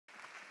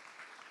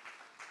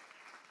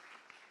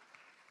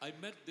I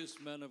met this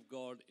man of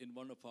God in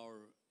one of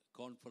our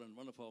conference,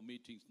 one of our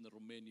meetings in the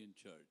Romanian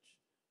church.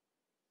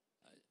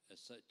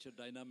 Such a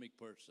dynamic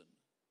person.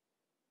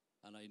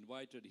 And I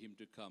invited him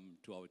to come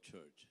to our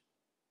church.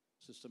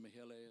 Sister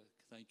Mihaela,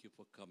 thank you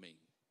for coming.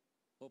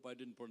 Hope I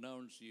didn't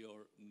pronounce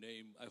your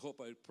name. I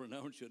hope I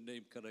pronounced your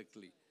name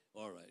correctly.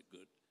 All right,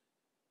 good.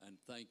 And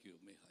thank you,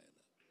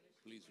 Mihaela.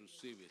 Please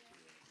receive it.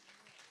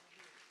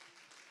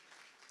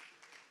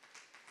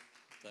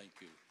 Thank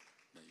you.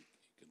 Now you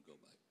can go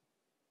back.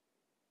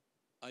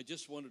 I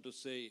just wanted to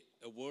say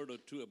a word or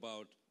two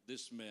about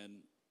this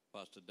man,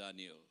 Pastor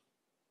Daniel.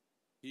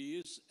 He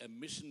is a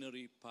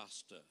missionary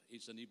pastor.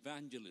 He's an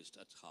evangelist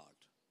at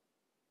heart.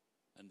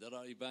 And there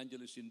are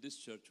evangelists in this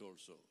church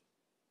also.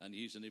 And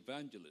he's an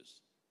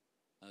evangelist.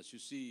 As you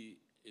see,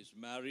 he's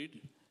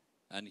married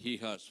and he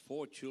has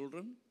 4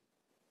 children.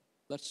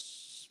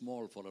 That's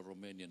small for a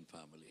Romanian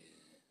family.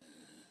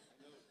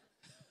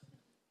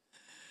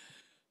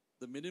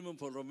 The minimum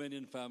for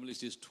Romanian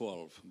families is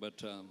 12.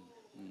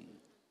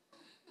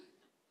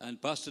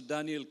 And Pastor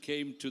Daniel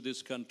came to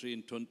this country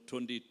in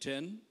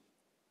 2010.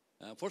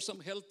 For some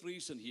health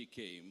reason he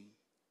came.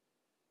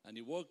 And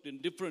he worked in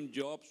different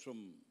jobs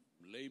from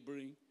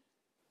laboring.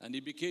 And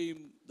he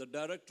became the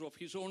director of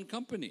his own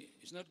company.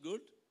 Isn't that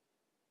good?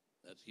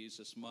 That he's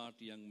a smart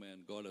young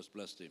man. God has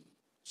blessed him.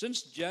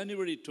 Since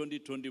January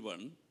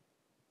 2021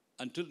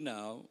 until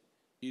now,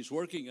 he's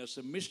working as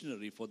a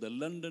missionary for the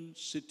London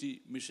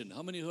City Mission.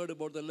 How many heard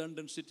about the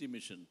London City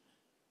Mission?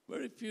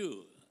 Very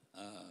few.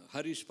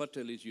 Harish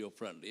Patel is your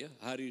friend, yeah?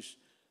 Harish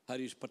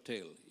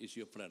Patel is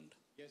your friend.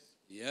 Yes.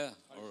 Yeah,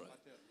 all right.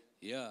 Patel,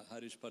 yeah,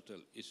 Harish Patel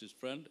is his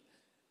friend.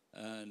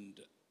 And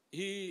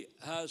he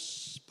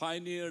has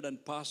pioneered and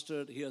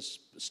pastored. He has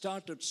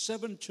started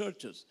 7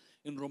 churches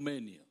in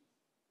Romania.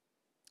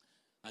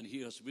 And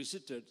he has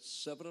visited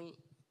several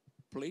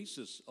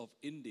places of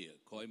India.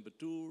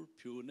 Coimbatore,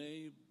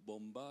 Pune,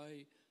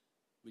 Bombay,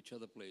 which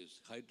other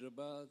place?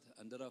 Hyderabad.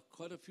 And there are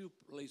quite a few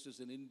places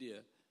in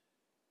India.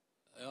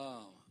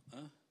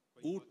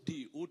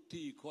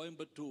 Uti,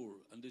 Coimbatore,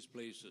 and these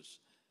places.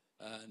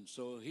 And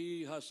so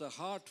he has a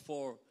heart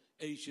for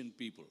Asian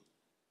people.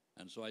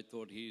 And so I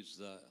thought he's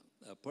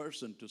a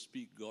person to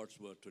speak God's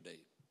word today.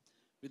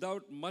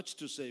 Without much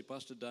to say,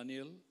 Pastor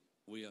Daniel,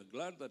 we are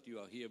glad that you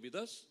are here with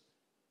us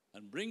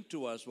and bring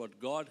to us what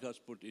God has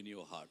put in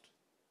your heart.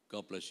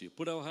 God bless you.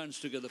 Put our hands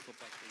together for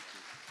Pastor.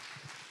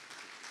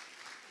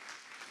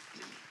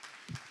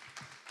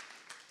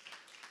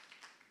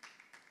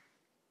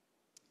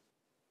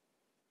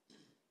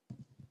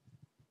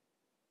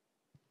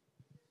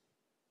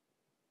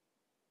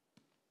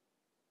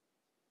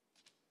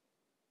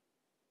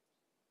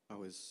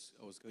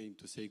 I was going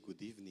to say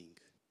good evening.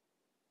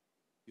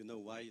 You know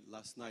why?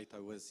 Last night I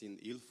was in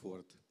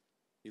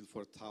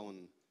Ilford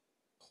Town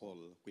Hall.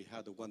 We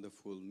had a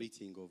wonderful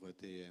meeting over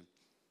there,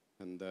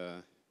 and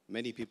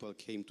many people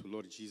came to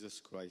Lord Jesus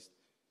Christ.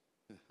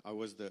 I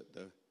was the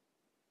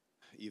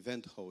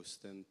event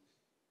host, and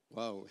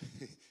wow,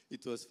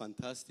 it was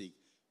fantastic.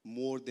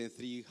 More than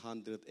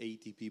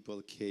 380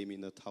 people came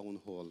in the town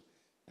hall,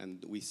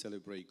 and we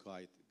celebrate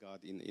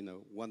God in a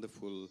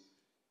wonderful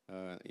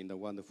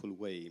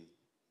way.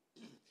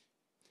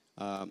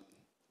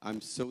 I'm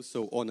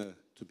so honored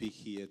to be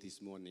here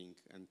this morning,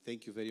 and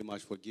thank you very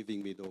much for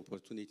giving me the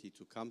opportunity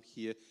to come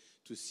here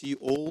to see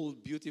all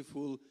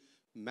beautiful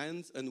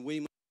men and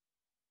women.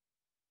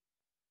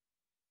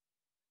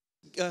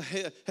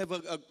 Have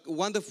a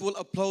wonderful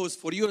applause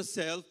for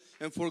yourself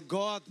and for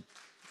God.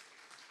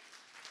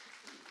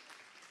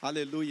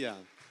 Hallelujah.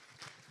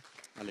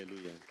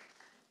 Hallelujah.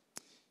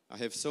 I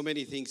have so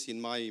many things in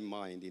my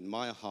mind, in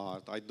my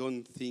heart. I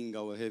don't think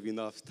I will have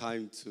enough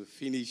time to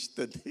finish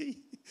the day.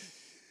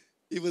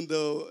 Even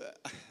though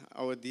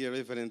our dear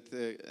Reverend,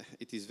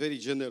 it is very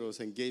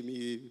generous and gave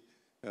me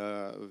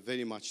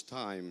very much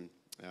time.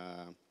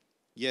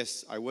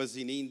 Yes, I was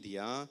in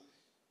India,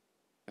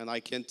 and I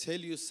can tell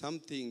you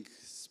something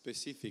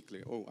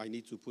specifically. Oh, I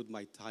need to put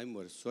my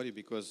timer. Sorry,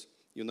 because,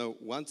 you know,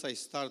 once I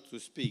start to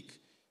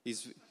speak,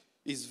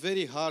 it's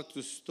very hard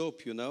to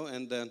stop, you know,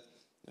 and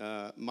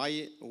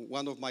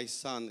one of my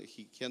son,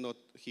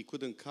 he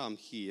couldn't come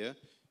here.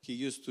 He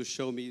used to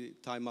show me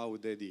time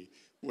out, Daddy,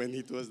 when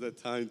it was the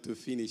time to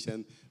finish.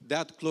 And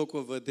that clock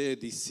over there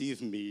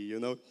deceived me,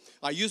 you know.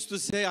 I used to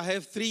say I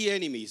have 3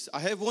 enemies. I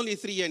have only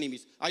 3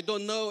 enemies. I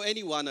don't know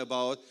anyone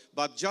about,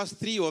 but just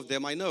 3 of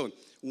them I know.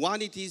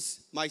 One, it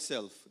is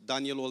myself,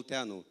 Daniel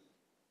Olteanu.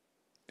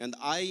 And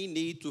I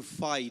need to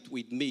fight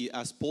with me,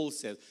 as Paul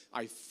said.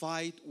 I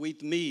fight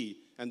with me.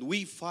 And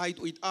we fight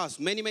with us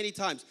many, many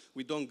times.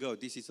 We don't go.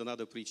 This is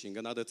another preaching,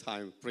 another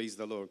time. Praise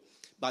the Lord.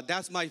 But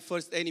that's my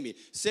first enemy.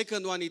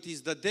 Second one, it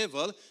is the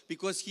devil,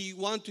 because he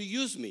wants to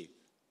use me.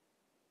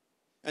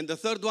 And the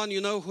third one,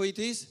 you know who it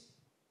is?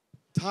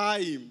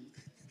 Time.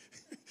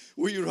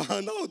 We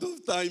run out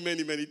of time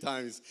many, many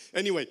times.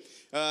 Anyway,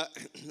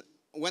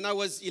 when I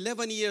was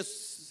 11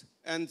 years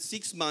and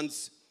 6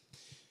 months,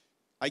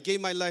 I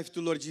gave my life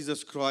to Lord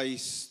Jesus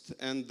Christ,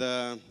 and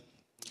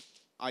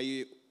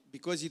I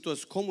because it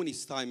was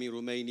communist time in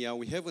Romania,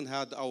 we haven't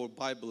had our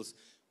Bibles.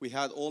 We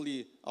had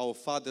only our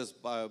father's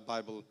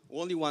Bible,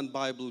 only one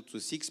Bible to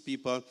 6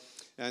 people.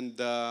 And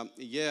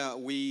yeah,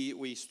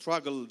 we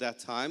struggled that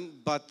time.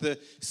 But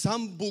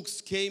some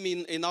books came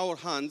in our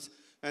hands,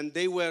 and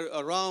they were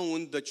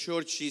around the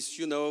churches,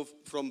 you know,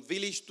 from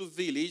village to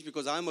village,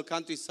 because I'm a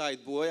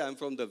countryside boy. I'm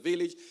from the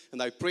village,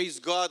 and I praise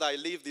God I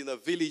lived in a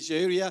village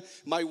area.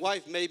 My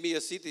wife made me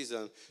a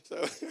citizen.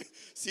 So,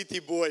 city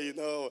boy, you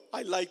know.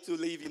 I like to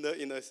live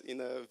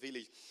in a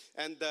village.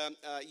 And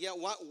yeah,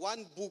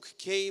 one book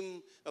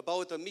came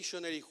about a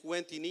missionary who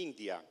went in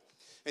India.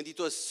 And it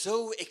was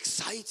so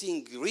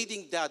exciting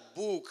reading that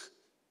book.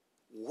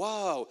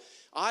 Wow.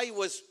 I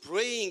was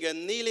praying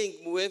and kneeling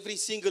every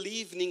single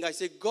evening. I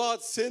said,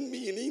 God, send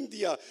me in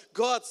India.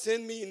 God,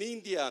 send me in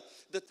India.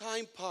 The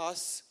time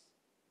passed.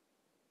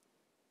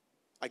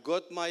 I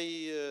got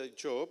my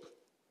job.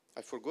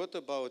 I forgot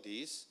about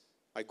this.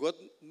 I got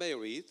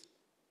married.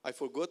 I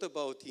forgot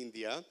about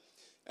India.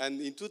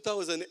 And in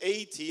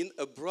 2018,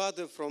 a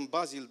brother from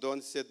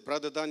Basildon said,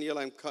 Brother Daniel,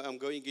 I'm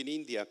going in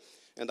India.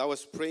 And I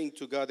was praying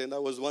to God, and I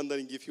was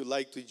wondering if you'd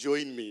like to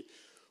join me.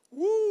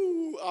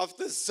 Woo!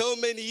 After so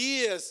many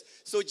years.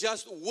 So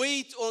just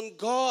wait on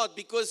God,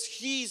 because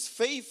He is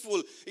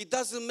faithful. It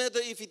doesn't matter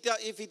if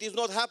it is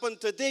not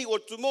happened today or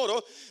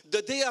tomorrow.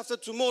 The day after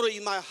tomorrow,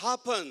 it might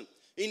happen.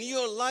 In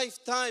your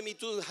lifetime,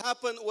 it will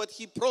happen what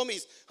He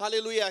promised.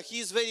 Hallelujah. He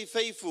is very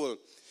faithful.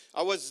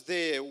 I was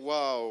there.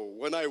 Wow.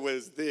 When I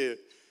was there,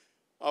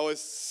 I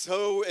was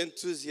so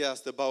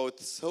enthusiastic about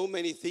so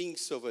many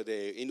things over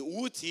there. In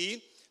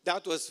Uti,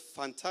 that was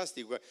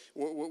fantastic.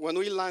 When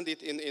we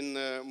landed in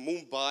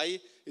Mumbai,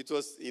 it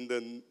was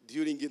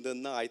during the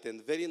night,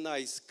 and very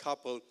nice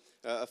couple,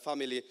 a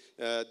family,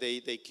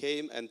 they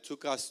came and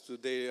took us to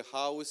their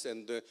house,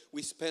 and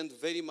we spent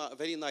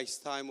very nice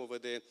time over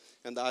there.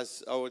 And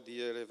as our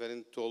dear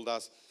Reverend told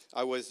us,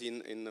 I was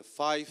in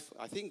 5,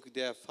 I think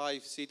there are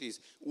 5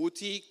 cities: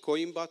 Uti,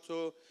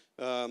 Coimbatore,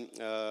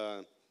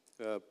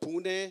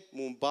 Pune,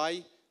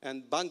 Mumbai,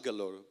 and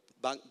Bangalore.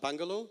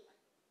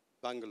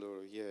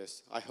 Bangalore,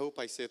 yes. I hope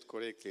I said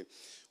correctly.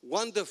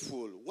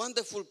 Wonderful,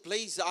 wonderful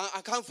place. I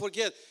can't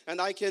forget.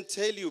 And I can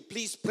tell you,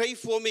 please pray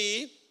for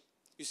me.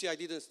 You see, I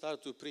didn't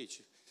start to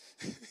preach.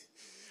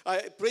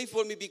 Pray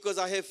for me, because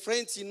I have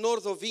friends in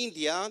north of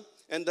India.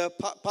 And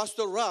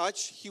Pastor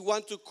Raj, he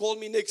wants to call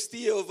me next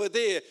year over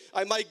there.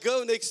 I might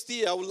go next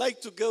year. I would like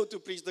to go to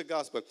preach the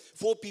gospel.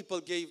 4 people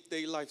gave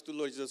their life to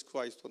Lord Jesus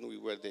Christ when we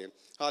were there.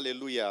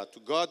 Hallelujah. To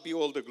God be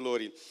all the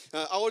glory.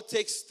 Our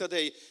text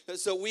today.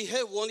 So we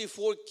have only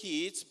 4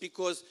 kids,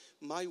 because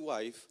my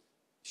wife,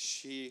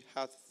 she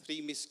had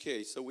 3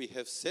 miscarriages. So we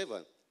have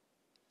 7.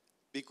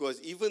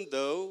 Because even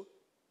though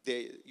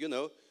they, you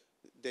know,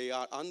 they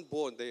are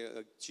unborn, they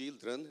are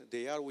children,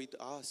 they are with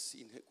us,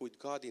 with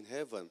God in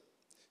heaven.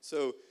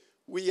 So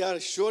we are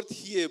short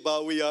here,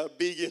 but we are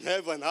big in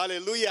heaven.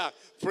 Hallelujah.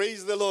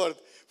 Praise the Lord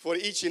for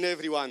each and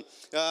every one.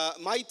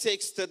 My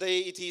text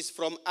today, it is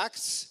from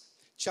Acts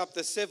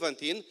chapter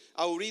 17.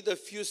 I'll read a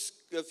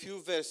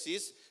few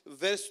verses.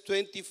 Verse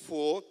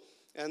 24.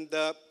 And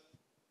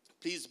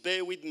please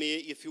bear with me.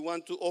 If you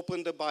want to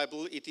open the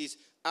Bible, it is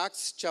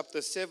Acts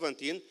chapter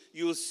 17.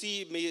 You'll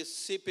see me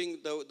sipping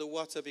the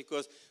water,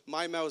 because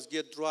my mouth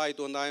gets dried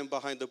when I am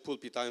behind the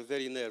pulpit. I'm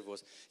very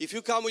nervous. If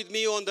you come with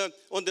me on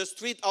the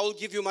street, I will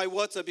give you my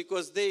water,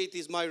 because there it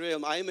is my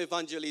realm. I am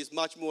evangelist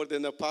much more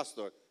than a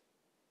pastor.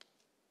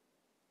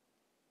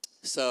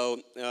 So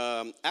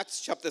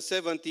Acts chapter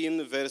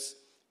 17, verse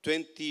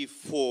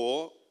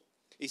 24,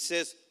 it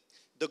says,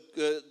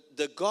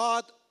 the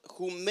God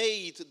who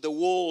made the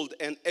world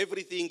and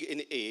everything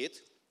in it,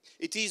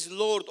 it is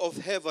Lord of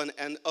heaven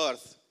and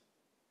earth,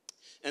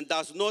 and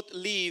does not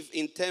live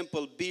in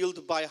temple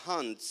built by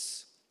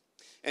hands,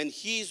 and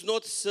He is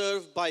not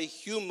served by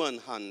human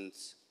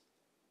hands,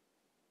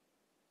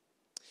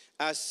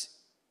 as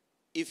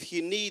if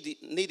He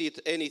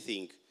needed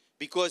anything,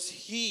 because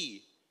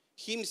He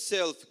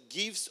Himself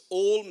gives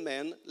all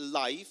men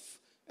life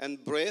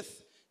and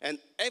breath and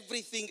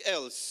everything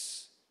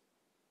else.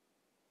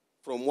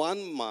 From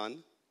one man,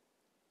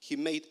 He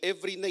made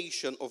every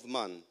nation of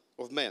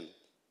men,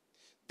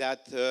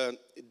 that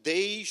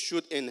they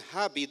should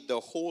inhabit the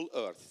whole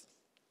earth,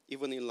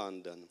 even in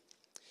London.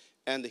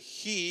 And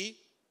He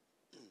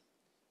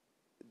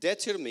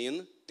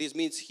determined, this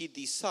means He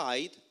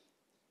decided,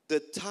 the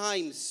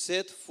time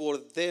set for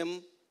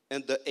them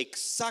and the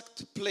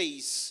exact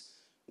place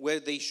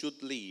where they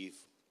should live.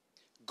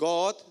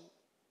 God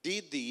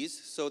did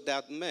this so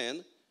that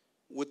men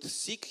would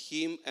seek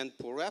Him and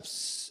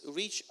perhaps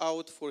reach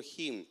out for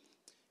Him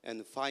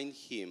and find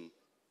Him,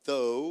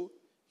 though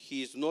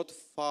He is not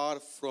far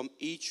from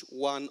each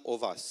one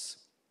of us.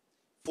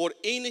 For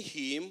in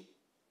Him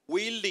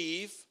we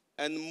live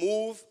and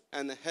move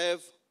and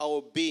have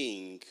our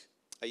being.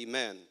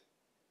 Amen.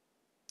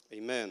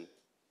 Amen.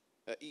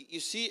 You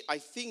see, I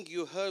think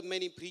you heard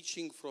many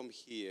preaching from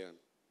here,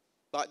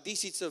 but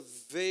this is a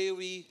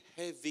very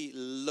heavy,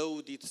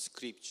 loaded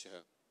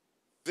scripture.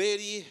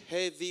 very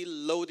heavy,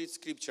 loaded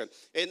scripture.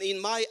 And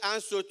in my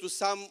answer to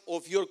some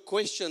of your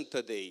questions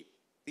today,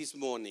 this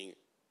morning,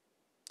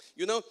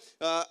 you know,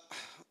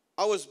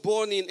 I was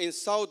born in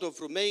south of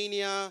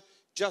Romania,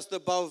 just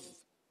above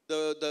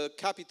the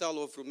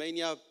capital of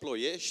Romania,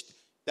 Ploiești.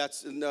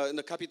 That's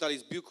the capital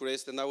is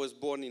Bucharest, and I was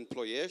born in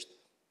Ploiești.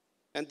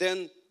 And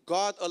then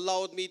God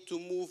allowed me to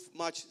move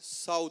much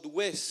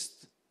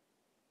southwest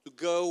to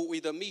go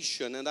with a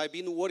mission. And I've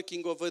been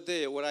working over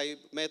there where I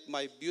met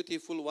my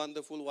beautiful,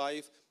 wonderful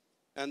wife,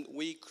 and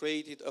we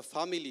created a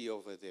family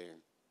over there.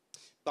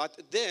 But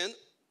then,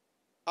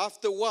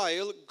 after a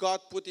while, God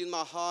put in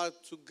my heart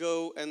to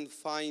go and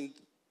find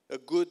a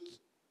good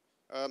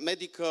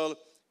medical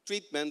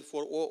treatment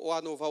for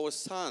one of our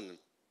sons.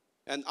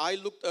 And I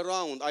looked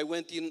around. I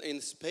went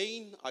in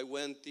Spain. I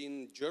went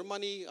in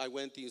Germany. I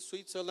went in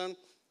Switzerland.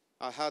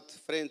 I had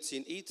friends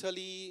in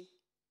Italy.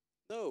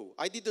 No,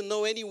 I didn't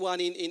know anyone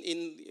in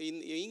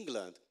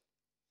England.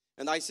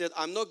 And I said,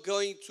 I'm not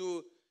going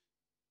to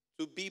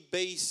be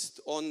based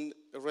on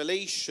a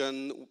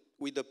relation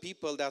with the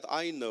people that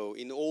I know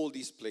in all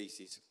these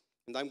places.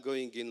 And I'm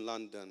going in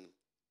London.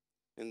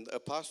 And a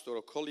pastor,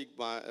 a colleague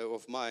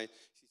of mine,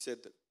 he said,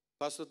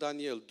 Pastor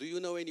Daniel, do you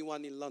know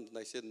anyone in London?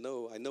 I said,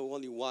 no, I know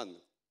only one.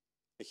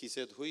 And he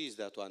said, who is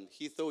that one?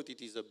 He thought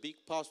it is a big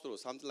pastor or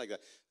something like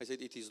that. I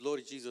said, it is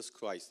Lord Jesus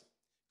Christ.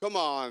 Come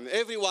on,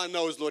 everyone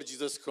knows Lord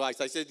Jesus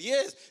Christ. I said,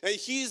 yes, and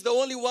he is the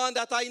only one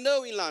that I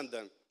know in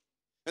London.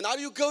 And are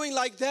you going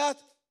like that?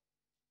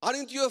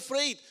 Aren't you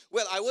afraid?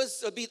 Well, I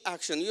was a bit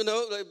action, you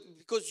know,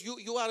 because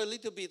you are a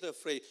little bit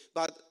afraid.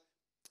 But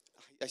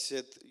I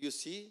said, you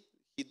see,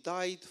 he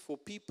died for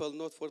people,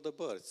 not for the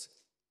birds.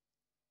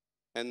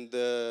 And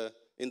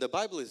in the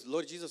Bible,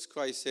 Lord Jesus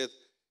Christ said,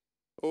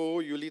 oh,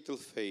 you little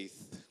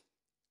faith,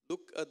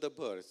 look at the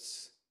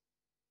birds.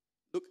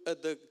 Look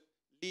at the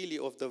lily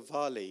of the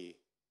valley,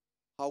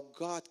 how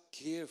God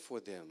cared for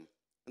them.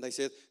 And I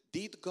said,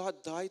 did God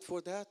die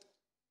for that?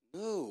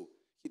 No,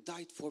 he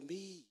died for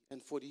me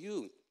and for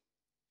you.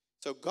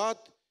 So God,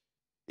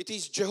 it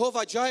is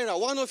Jehovah Jireh,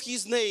 one of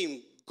his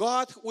name.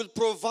 God will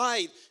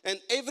provide, and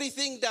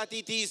everything that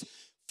it is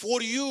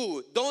for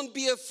you. Don't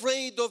be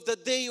afraid of the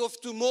day of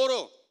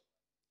tomorrow,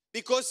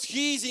 because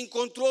he is in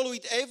control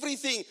with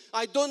everything.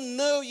 I don't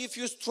know if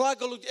you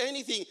struggle with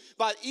anything,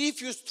 but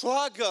if you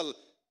struggle,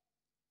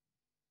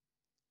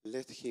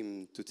 let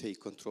him to take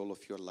control of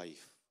your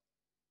life.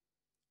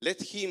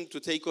 Let him to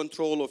take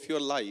control of your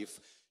life.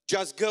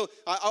 Just go.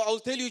 I'll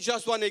tell you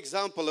just one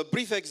example, a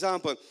brief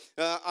example.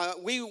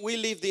 We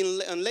lived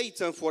in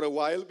Leighton for a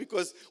while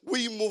because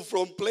we moved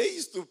from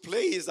place to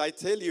place. I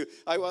tell you,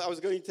 I was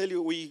going to tell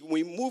you,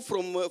 we moved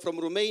from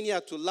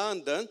Romania to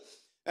London.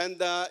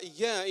 And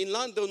in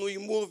London we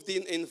moved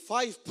in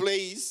 5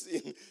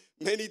 places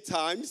many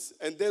times.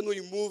 And then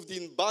we moved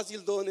in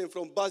Basildon, and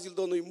from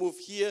Basildon we moved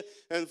here.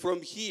 And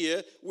from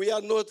here, we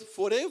are not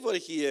forever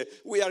here.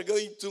 We are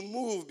going to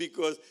move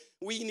because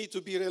we need to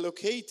be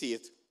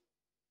relocated.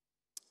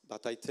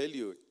 But I tell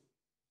you,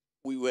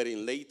 we were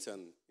in Leighton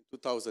in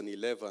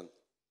 2011,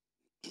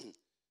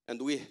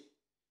 and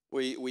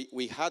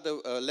we had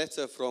a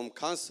letter from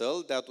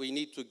council that we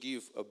need to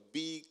give a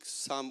big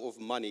sum of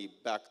money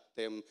back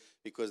to them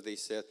because they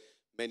said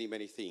many,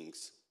 many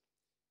things.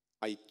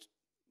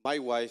 My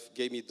wife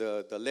gave me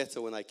the letter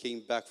when I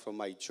came back from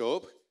my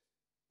job,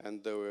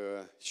 and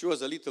she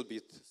was a little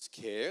bit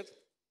scared.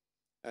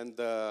 And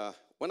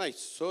when I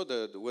saw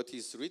what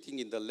is written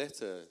in the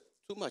letter,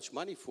 too much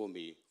money for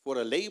me. For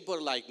a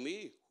laborer like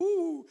me,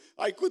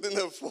 I couldn't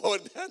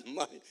afford that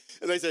money.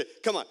 And I said,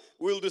 come on,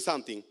 we'll do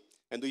something.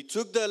 And we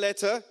took the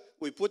letter,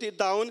 we put it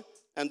down,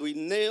 and we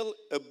nailed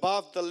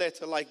above the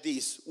letter like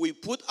this. We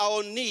put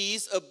our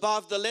knees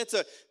above the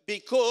letter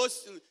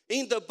because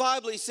in the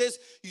Bible it says,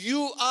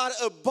 you are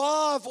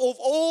above of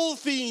all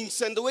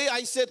things. And the way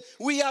I said,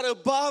 we are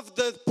above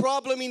the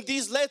problem in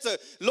this letter.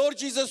 Lord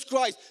Jesus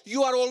Christ,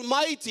 you are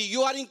almighty.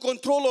 You are in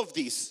control of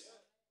this.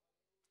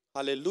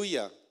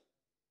 Hallelujah.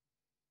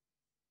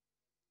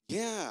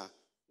 Yeah,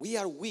 we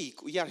are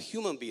weak. We are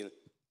human beings.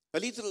 A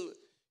little,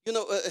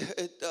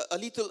 a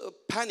little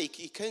panic,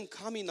 it can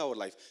come in our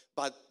life.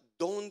 But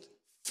don't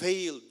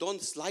fail.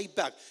 Don't slide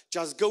back.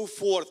 Just go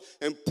forth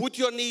and put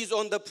your knees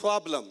on the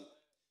problem.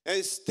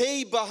 And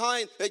stay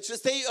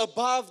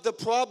above the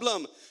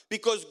problem.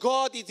 Because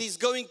God, it is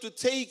going to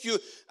take you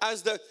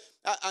as the,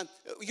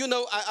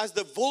 as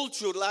the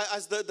vulture,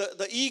 as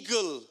the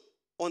eagle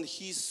on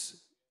his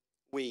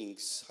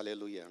wings.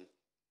 Hallelujah.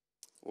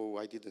 Oh,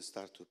 I didn't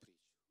start to preach.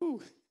 Whew.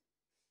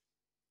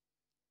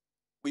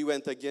 We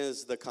went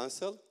against the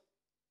council,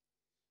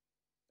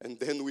 and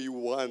then we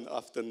won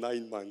after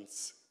 9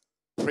 months.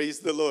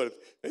 Praise the Lord.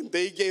 And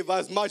they gave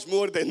us much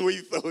more than we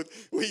thought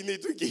we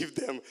need to give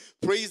them.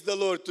 Praise the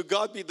Lord. To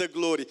God be the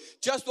glory.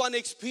 Just one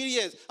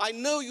experience. I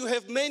know you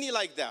have many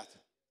like that.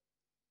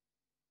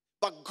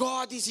 But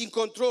God is in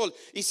control.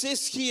 It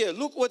says here,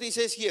 look what it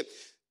says here.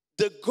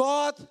 The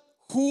God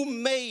who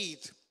made.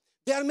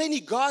 There are many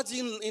gods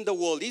in the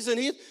world, isn't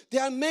it?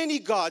 There are many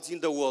gods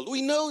in the world.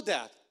 We know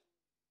that.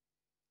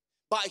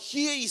 But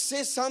here he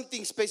says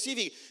something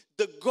specific.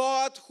 The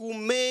God who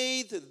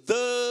made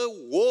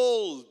the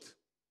world.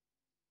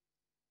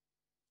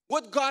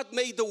 What God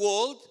made the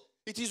world?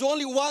 It is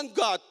only one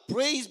God.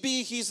 Praise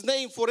be his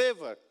name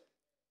forever.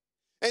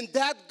 And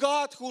that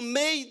God who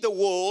made the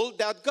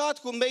world,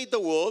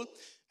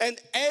 and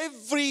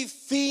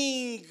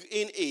everything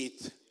in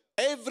it.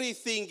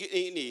 Everything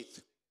in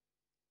it.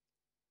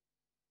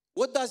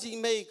 What does he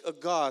make a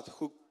God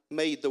who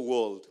made the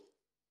world?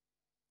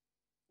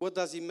 What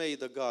does he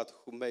make a God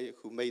who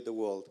made the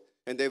world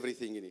and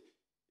everything in it?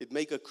 It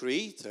makes a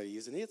creator,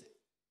 isn't it?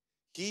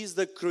 He is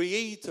the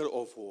creator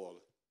of all.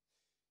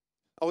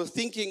 I was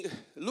thinking,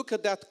 look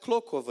at that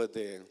clock over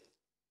there.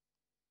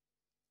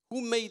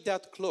 Who made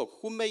that clock?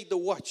 Who made the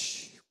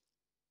watch?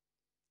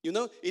 You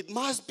know, it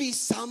must be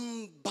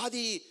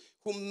somebody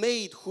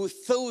who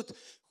thought,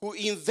 who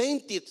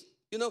invented.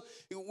 You know,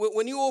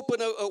 when you open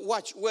a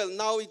watch, well,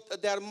 now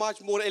they are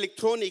much more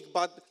electronic,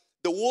 but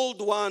the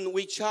old one,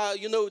 which are,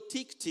 you know,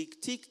 tick,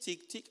 tick, tick,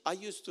 tick, tick. I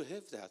used to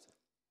have that.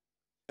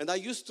 And I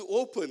used to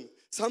open.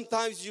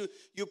 Sometimes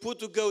you put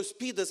to go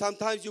speeder,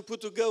 sometimes you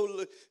put to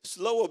go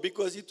slower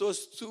because it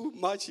was too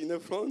much in the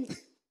front.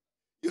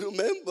 You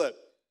remember?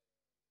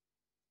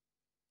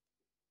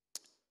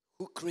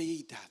 Who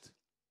created that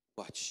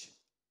watch?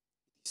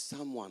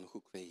 Someone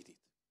who created.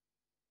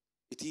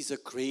 It is a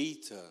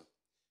creator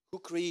who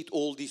created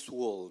all this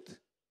world.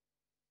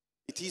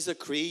 It is a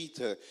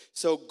creator.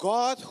 So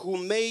God who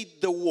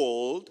made the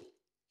world,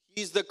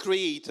 he is the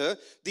creator.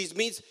 This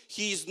means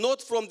he is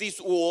not from this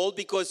world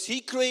because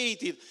he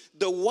created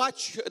the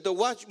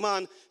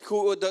watchman,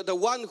 the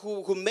one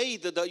who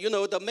made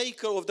the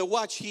maker of the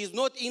watch. He is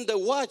not in the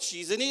watch,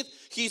 isn't it?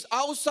 He's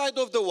outside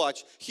of the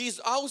watch. He's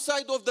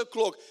outside of the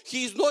clock.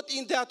 He's not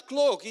in that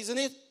clock, isn't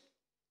it?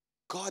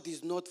 God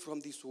is not from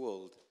this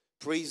world.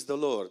 Praise the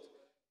Lord.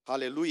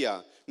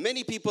 Hallelujah.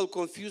 Many people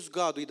confuse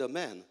God with a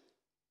man.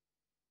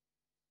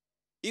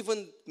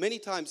 Even many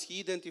times he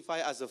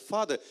identifies as a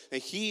father,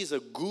 and he is a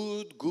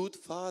good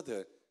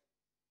father.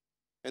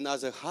 And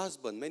as a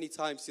husband, many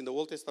times in the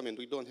Old Testament,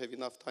 we don't have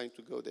enough time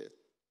to go there.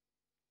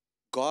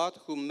 God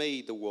who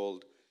made the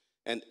world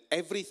and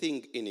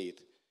everything in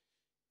it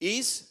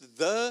is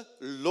the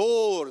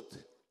Lord.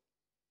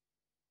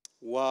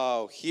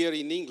 Wow, here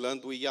in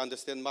England, we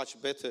understand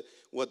much better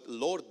what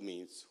Lord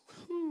means.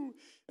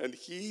 And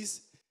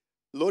he's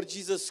Lord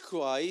Jesus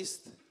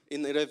Christ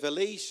in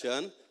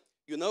Revelation.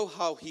 You know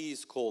how he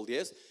is called,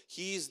 yes?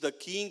 He is the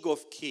King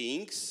of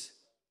Kings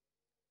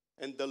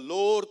and the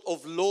Lord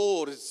of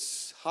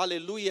Lords.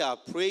 Hallelujah.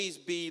 Praise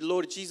be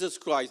Lord Jesus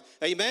Christ.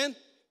 Amen?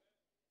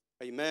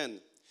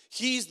 Amen.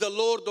 He is the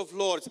Lord of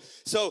Lords.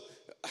 So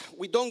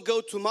we don't go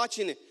too much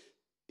in it.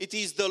 It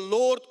is the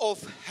Lord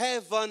of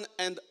heaven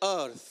and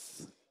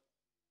earth.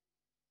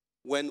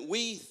 When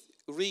we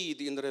read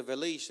in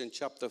Revelation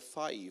chapter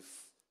 5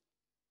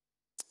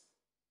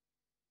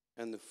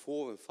 and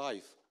 4 and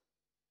 5,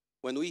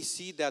 when we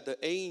see that the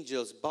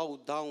angels bow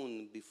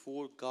down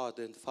before God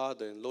and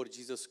Father and Lord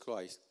Jesus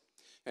Christ,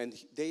 and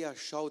they are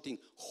shouting,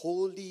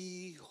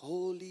 holy,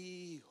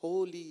 holy,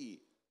 holy.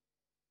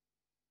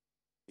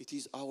 It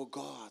is our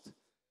God.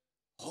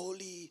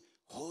 Holy,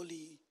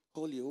 holy,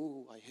 holy.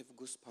 Oh, I have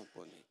goosebumps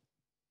on me.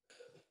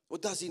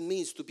 What does it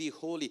mean to be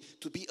holy?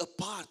 To be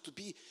apart, to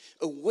be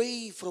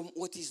away from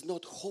what is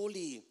not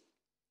holy.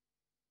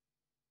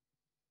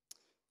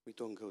 We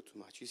don't go too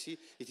much. You see,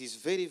 it is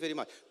very, very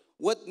much.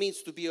 What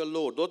means to be a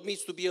Lord? What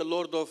means to be a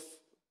Lord of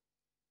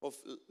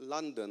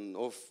London,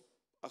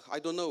 I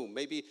don't know,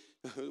 maybe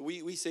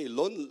we say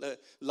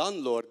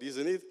landlord,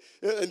 isn't it?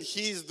 And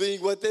he's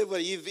doing whatever.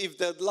 If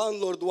that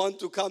landlord wants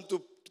to come to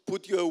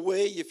put you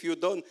away, if you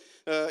don't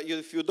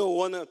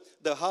want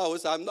the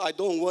house, I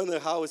don't want a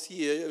house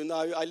here.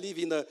 I live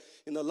in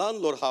a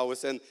landlord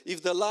house, and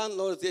if the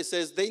landlord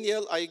says,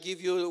 Daniel, I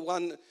give you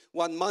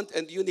one month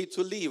and you need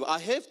to leave, I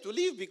have to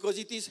leave because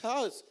it is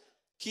house.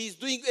 He's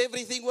doing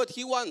everything what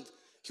he wants.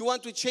 He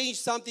wants to change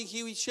something,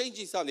 he will change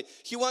something.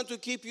 He wants to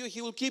keep you,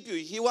 he will keep you.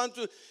 He wants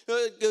to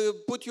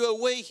put you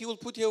away, he will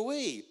put you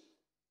away.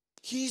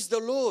 He is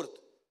the Lord.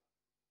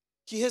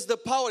 He has the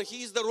power,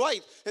 he is the right,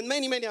 and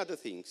many, many other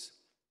things.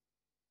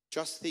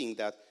 Just think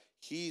that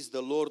he is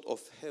the Lord of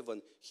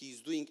heaven. He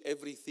is doing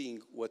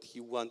everything what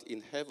he wants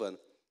in heaven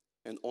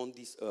and on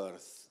this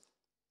earth.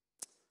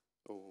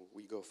 Oh,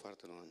 we go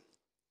further on.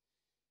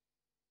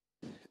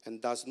 And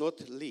does not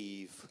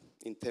live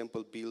in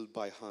temple built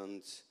by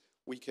hands.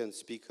 We can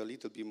speak a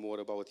little bit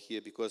more about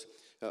here because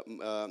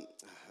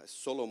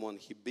Solomon,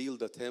 he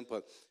built a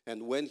temple,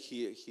 and when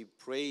he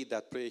prayed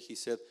that prayer, he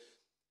said,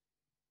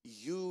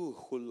 you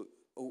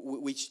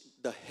which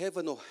the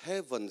heaven of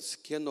heavens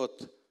cannot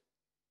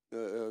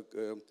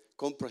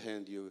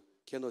comprehend you,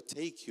 cannot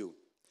take you.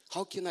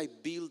 How can I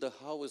build a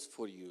house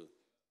for you?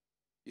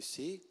 You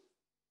see?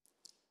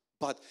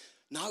 But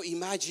now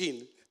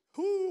imagine,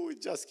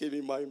 it just came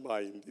in my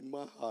mind, in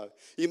my heart.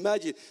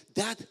 Imagine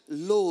that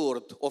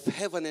Lord of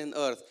heaven and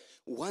earth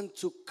want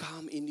to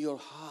come in your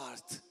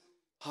heart.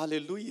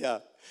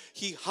 Hallelujah.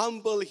 He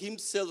humbled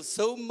himself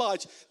so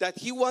much that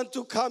he want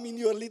to come in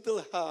your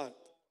little heart.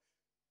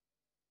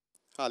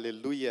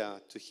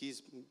 Hallelujah.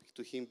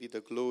 To him be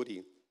the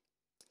glory.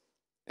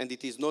 And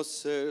it is not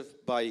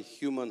served by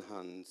human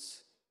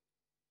hands.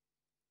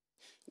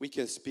 We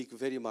can speak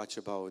very much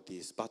about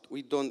this, but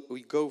we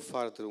go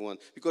further on.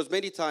 Because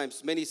many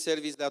times, many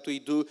services that we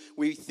do,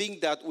 we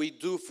think that we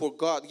do for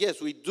God. Yes,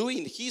 we do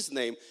in His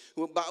name,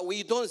 but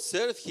we don't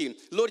serve Him.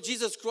 Lord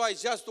Jesus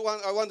Christ,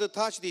 I want to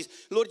touch this.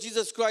 Lord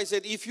Jesus Christ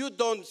said, if you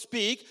don't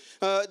speak,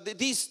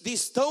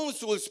 these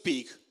stones will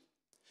speak.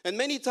 And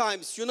many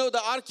times,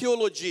 the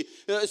archaeology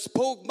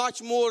spoke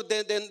much more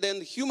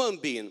than human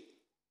being.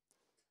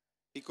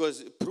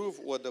 Because prove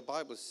what the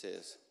Bible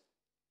says.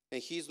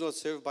 And He's not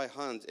served by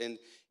hands. And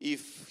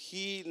if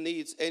He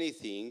needs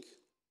anything,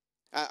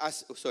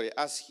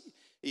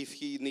 if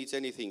He needs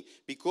anything,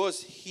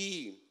 because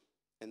He,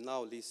 and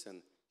now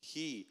listen,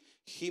 He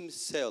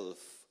Himself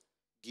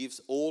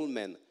gives all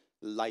men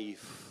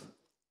life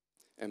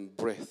and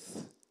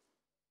breath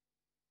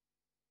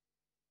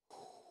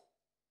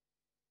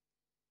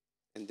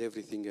and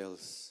everything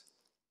else.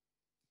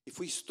 If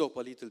we stop a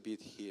little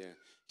bit here,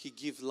 He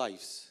gives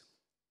lives.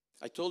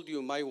 I told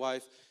you my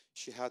wife,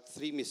 she had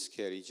 3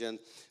 miscarriages,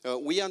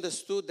 and we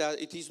understood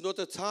that it is not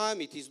a time,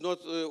 it is not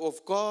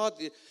of God,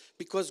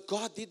 because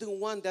God didn't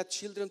want that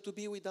children to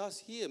be with us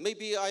here.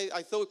 Maybe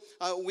I thought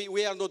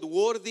we are not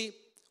worthy.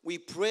 We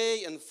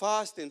pray and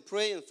fast and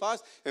pray and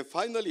fast, and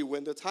finally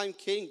when the time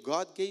came,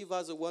 God gave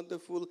us a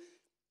wonderful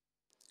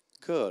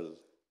girl.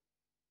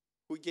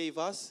 Who gave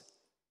us?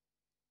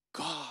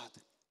 God.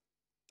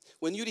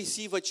 When you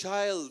receive a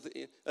child,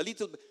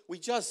 we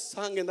just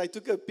sang and I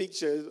took a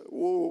picture.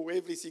 Oh,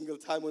 every single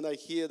time when I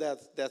hear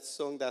that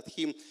song, that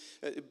hymn,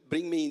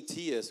 bring me in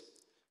tears.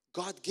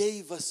 God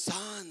gave a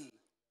son.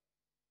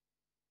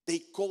 They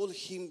call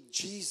him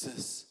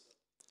Jesus.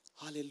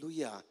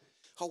 Hallelujah.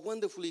 How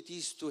wonderful it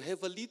is to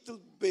have a little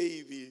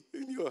baby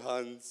in your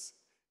hands,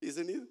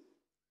 isn't it?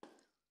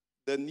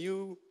 The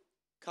new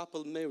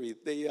couple married,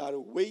 they are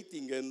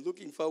waiting and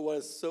looking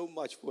forward so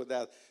much for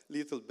that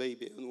little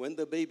baby. And when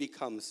the baby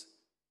comes,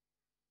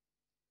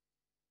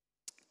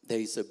 there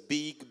is a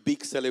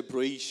big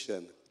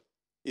celebration,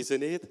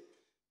 isn't it?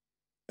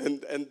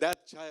 And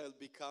that child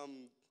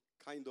become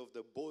kind of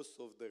the boss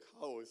of the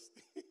house.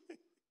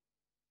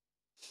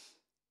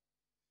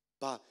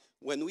 But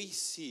when we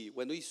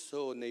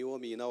saw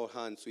Naomi in our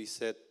hands, we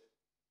said,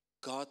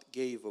 God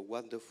gave a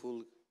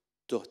wonderful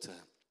daughter.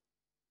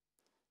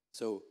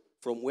 So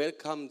from where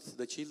comes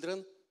the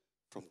children?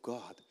 From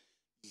God.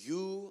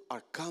 You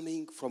are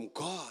coming from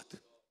God.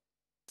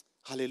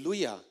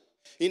 Hallelujah.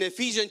 In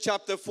Ephesians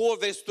chapter 4,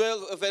 verse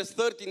 12, verse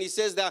 13, he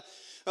says that,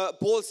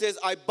 Paul says,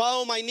 I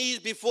bow my knees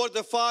before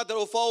the Father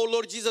of our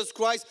Lord Jesus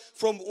Christ,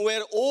 from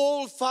where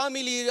all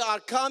family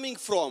are coming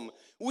from.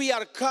 We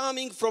are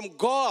coming from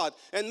God.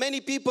 And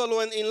many people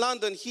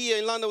here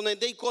in London, when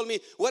they call me,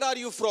 where are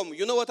you from?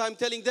 You know what I'm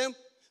telling them?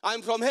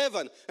 I'm from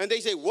heaven. And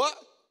they say, what?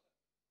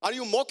 Are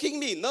you mocking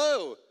me?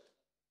 No.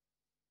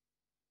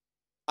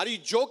 Are you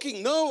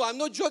joking? No, I'm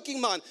not joking,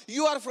 man.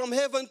 You are from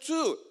heaven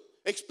too.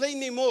 Explain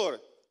me more.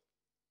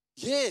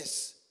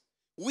 Yes,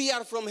 we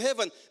are from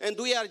heaven, and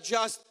we are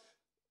just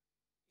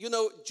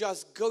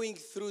going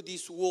through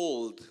this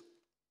world,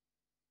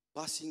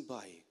 passing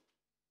by.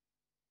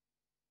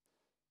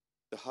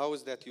 The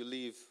house that you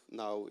live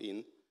now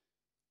in,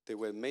 there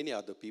were many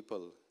other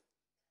people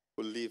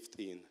who lived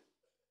in.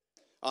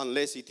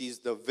 Unless it is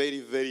the very,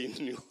 very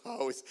new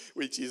house,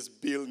 which is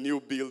new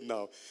build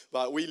now.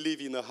 But we live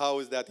in a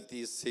house that it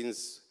is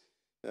since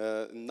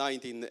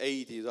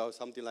 1980s or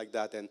something like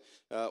that. And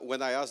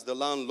when I asked the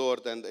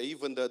landlord and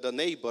even the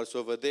neighbors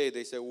over there,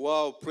 they said,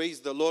 wow, praise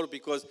the Lord,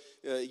 because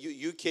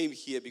you came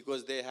here,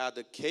 because they had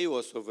a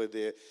chaos over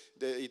there.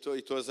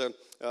 It was a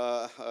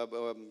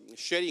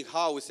sharing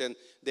house, and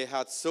they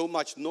had so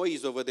much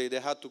noise over there, they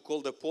had to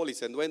call the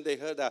police. And when they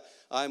heard that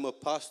I'm a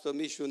pastor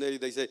missionary,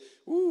 they said,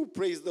 ooh,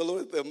 praise the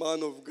Lord, the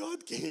man of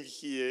God came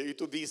here.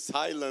 It would be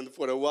silent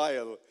for a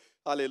while.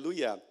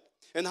 Hallelujah.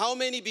 And how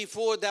many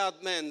before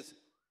that man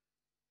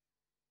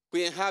who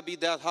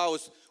inhabit that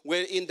house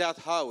were in that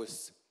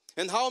house?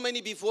 And how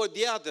many before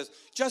the others?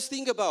 Just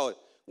think about it.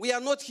 We are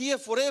not here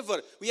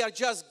forever. We are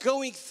just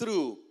going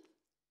through.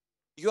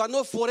 You are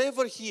not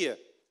forever here.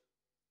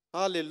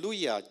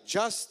 Hallelujah.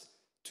 Just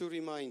to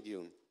remind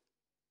you.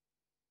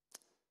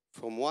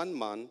 From one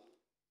man,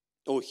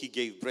 he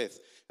gave breath.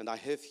 And I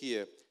have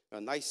here a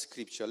nice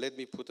scripture. Let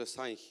me put a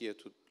sign here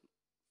to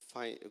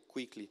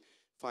quickly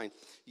find.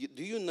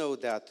 Do you know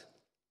that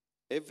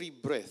every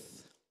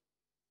breath,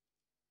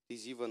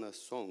 there's even a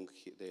song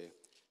there.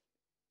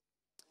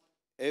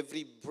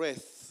 Every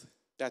breath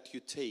that you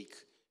take,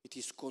 it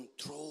is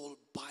controlled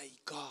by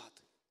God.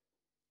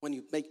 When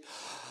you make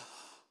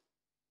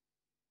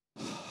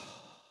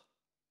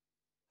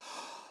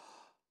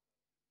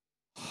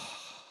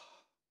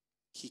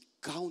He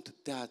counted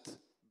that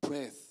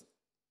breath.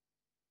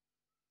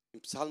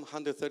 In Psalm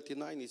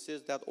 139, it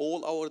says that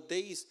all our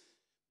days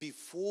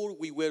before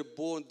we were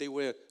born, they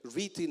were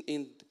written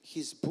in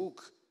His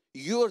book.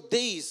 Your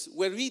days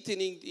were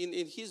written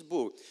in his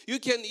book. You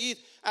can eat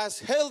as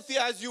healthy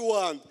as you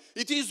want.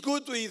 It is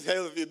good to eat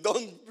healthy.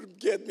 Don't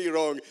get me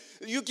wrong.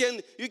 You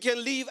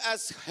can live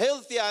as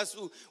healthy, as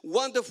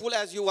wonderful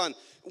as you want.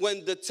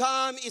 When the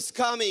time is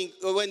coming,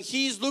 when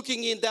he's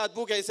looking in that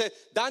book and say,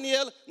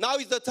 Daniel, now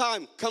is the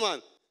time. Come on.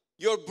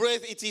 Your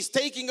breath, it is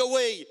taking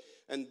away.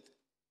 And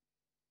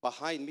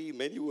behind me,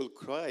 many will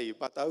cry,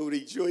 but I will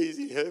rejoice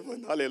in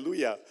heaven.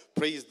 Hallelujah.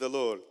 Praise the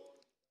Lord.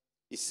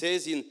 It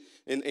says in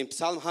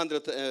Psalm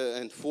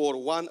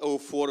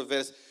 104,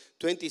 verse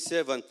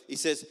 27, it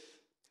says,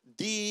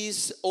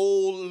 these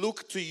all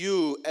look to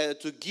you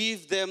to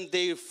give them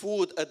their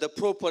food at the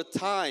proper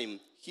time.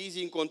 He's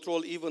in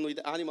control even with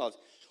animals.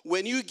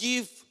 When you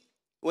give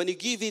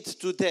it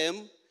to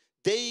them,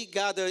 they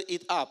gather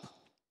it up.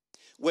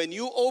 When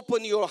you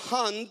open your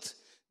hand,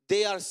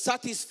 they are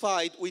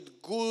satisfied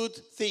with good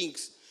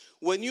things.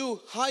 When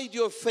you hide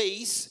your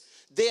face,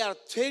 they are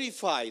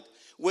terrified.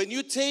 When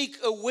you take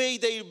away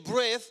their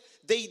breath,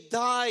 they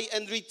die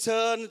and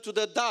return to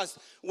the dust.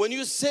 When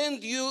you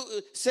send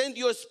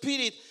your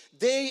spirit,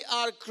 they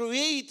are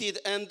created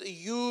and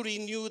you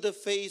renew the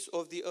face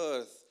of the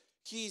earth.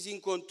 He is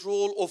in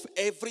control of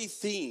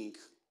everything.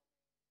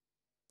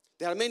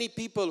 There are many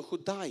people who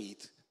died.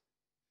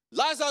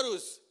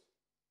 Lazarus,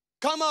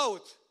 come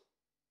out.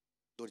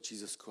 Lord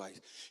Jesus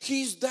Christ.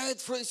 He's dead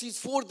for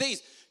 4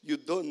 days. You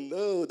don't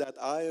know that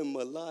I am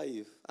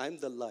alive. I'm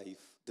the life,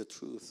 the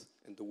truth,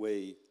 and the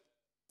way.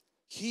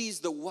 He is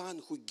the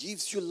one who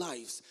gives you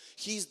lives.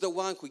 He is the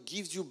one who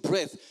gives you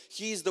breath.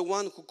 He is the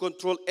one who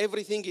controls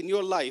everything in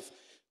your life.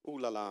 Oh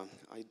la la,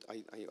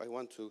 I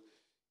want to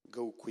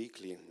go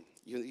quickly.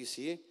 You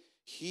see,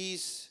 He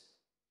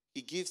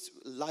gives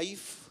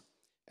life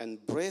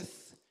and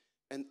breath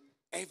and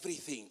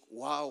everything.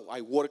 Wow,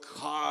 I work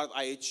hard,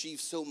 I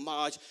achieved so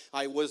much,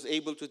 I was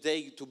able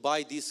today to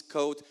buy this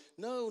coat.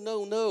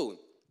 No.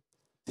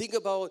 Think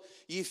about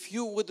if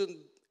you wouldn't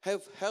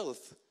have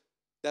health,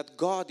 that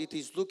God, it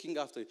is looking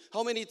after you.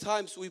 How many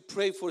times we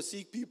pray for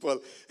sick people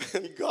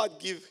and God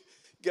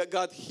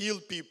heal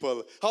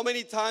people? How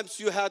many times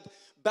you had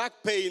back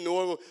pain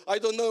or I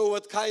don't know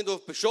what kind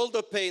of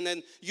shoulder pain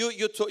and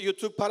you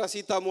took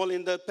paracetamol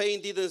and the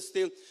pain didn't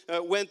still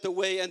went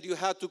away and you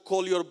had to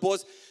call your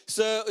boss.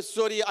 Sir,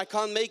 sorry, I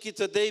can't make it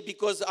today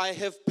because I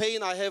have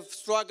pain, I have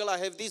struggle, I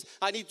have this,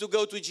 I need to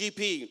go to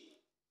GP.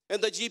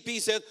 And the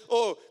GP said,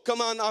 oh,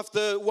 come on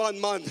after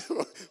 1 month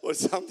or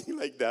something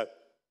like that.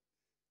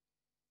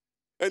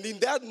 And in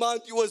that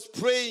month, he was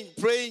praying,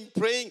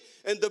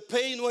 and the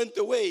pain went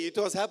away. It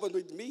has happened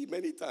with me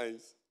many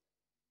times.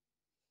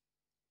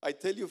 I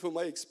tell you from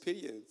my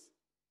experience.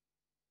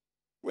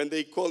 When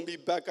they called me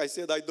back, I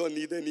said, I don't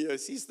need any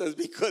assistance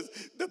because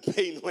the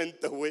pain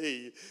went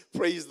away.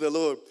 Praise the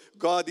Lord.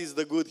 God is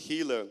the good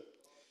healer.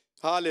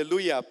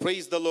 Hallelujah.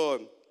 Praise the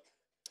Lord.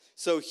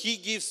 So he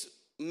gives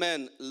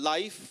man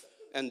life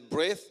and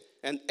breath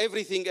and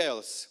everything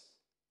else.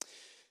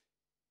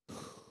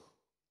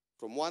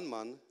 From one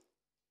man,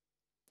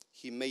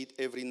 he made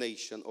every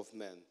nation of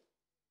men.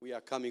 We are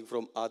coming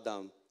from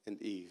Adam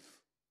and Eve.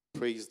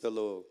 Praise the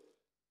Lord.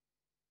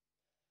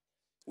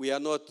 We are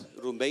not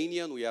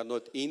Romanian, we are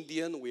not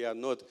Indian, we are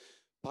not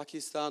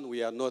Pakistan,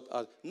 we are not...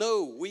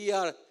 no, we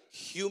are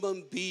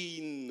human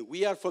beings.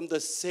 We are from the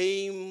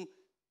same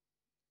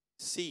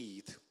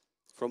seed,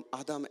 from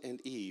Adam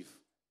and Eve.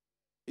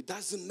 It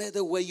doesn't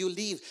matter where you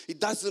live. It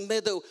doesn't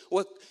matter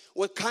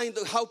what kind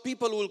of, how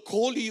people will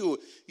call you.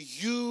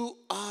 You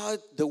are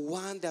the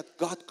one that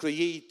God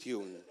created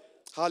you.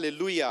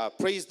 Hallelujah.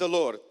 Praise the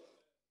Lord.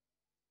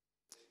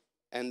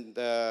 And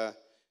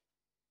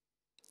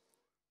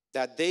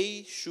that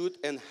they should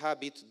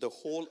inhabit the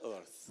whole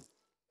earth.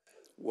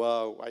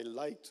 Wow, I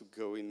like to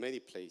go in many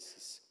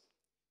places.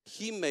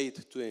 He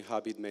made to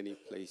inhabit many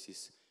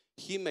places.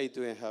 He made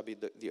to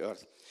inhabit the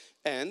earth.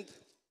 And,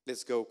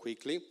 let's go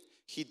quickly.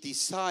 He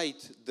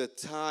decides the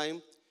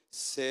time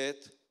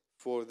set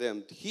for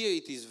them. Here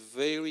it is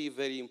very,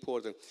 very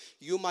important.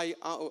 You might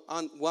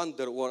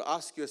wonder or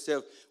ask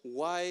yourself,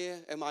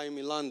 why am I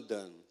in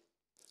London?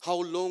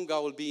 How long I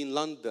will be in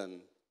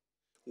London?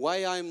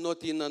 Why I'm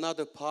not in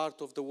another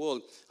part of the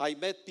world? I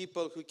met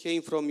people who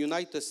came from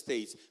United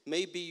States.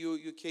 Maybe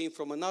you came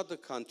from another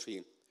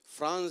country.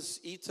 France,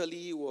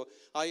 Italy, or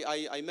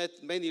I met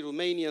many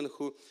Romanians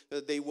who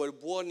they were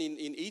born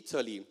in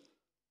Italy.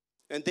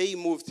 And they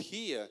moved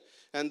here.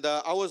 And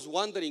I was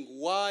wondering,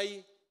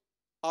 why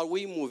are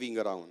we moving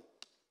around?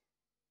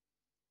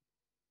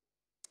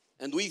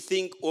 And we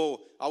think, oh,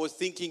 I was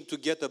thinking to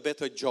get a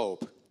better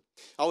job.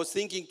 I was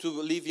thinking to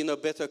live in a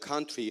better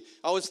country.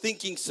 I was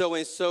thinking so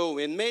and so,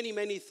 and many,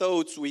 many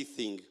thoughts we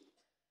think.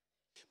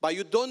 But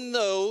you don't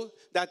know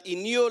that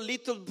in your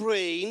little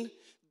brain,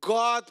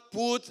 God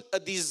put a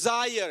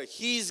desire.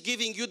 He is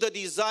giving you the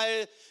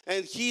desire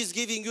and He is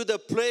giving you the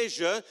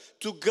pleasure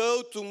to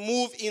go to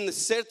move in a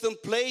certain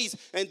place.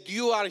 And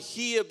you are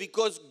here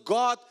because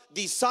God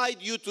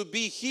decided you to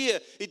be here.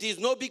 It is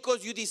not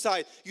because you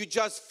decide. You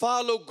just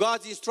follow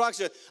God's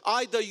instruction.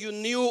 Either you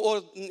knew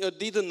or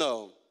didn't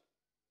know.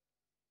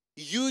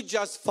 You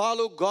just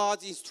follow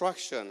God's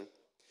instruction.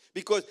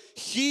 Because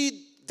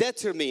He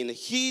determined,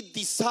 He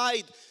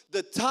decided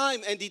the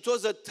time, and it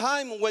was a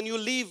time when you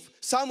live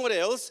somewhere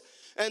else.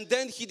 And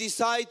then He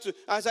decided to,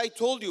 as I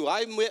told you,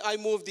 I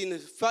moved in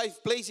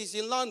 5 places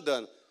in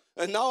London.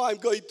 And now I'm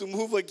going to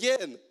move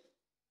again.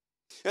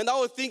 And I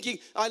was thinking,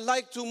 I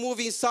like to move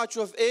in such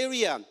of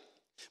area.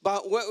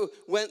 But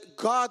when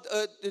God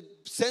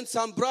sent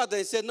some brother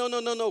and said,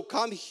 no,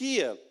 come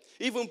here.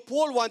 Even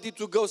Paul wanted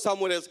to go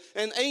somewhere else.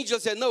 And angel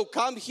said, no,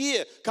 come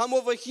here, come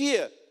over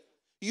here.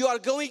 You are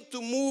going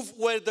to move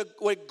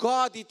where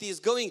God it is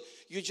going.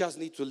 You just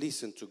need to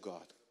listen to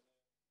God.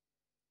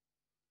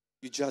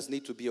 You just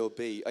need to be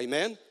obeyed.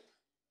 Amen?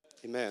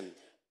 Amen.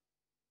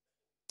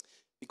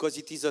 Because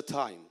it is a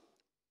time.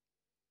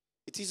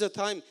 It is a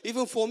time,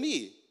 even for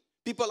me.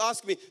 People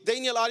ask me,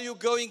 Daniel, are you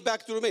going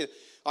back to Romania?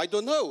 I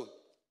don't know.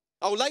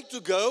 I would like to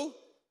go,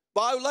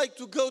 but I would like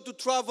to go to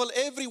travel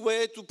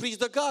everywhere to preach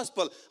the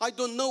gospel. I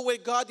don't know where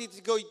God is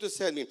going to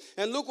send me.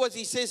 And look what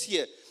he says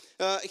here.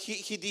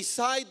 He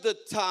decided the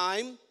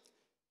time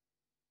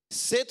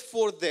set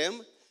for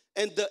them,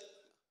 and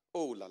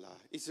oh la la.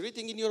 Is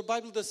written in your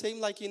Bible the same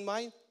like in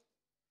mine?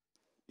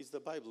 Is the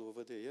Bible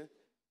over there, yeah?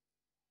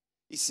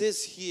 It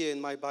says here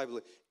in my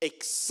Bible,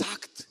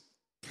 exact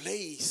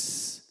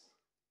place.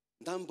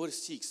 Number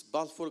 6,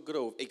 Balfour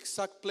Grove,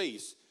 exact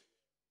place.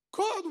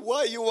 God,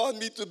 why you want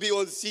me to be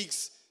on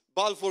 6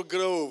 Balfour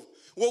Grove?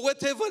 Well,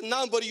 whatever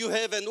number you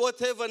have and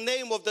whatever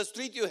name of the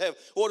street you have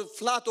or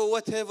flat or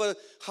whatever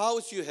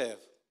house you have,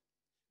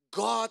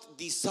 God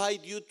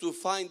decide you to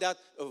find that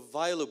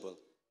available.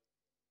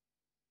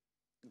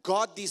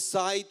 God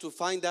decide to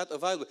find that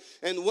available.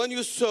 And when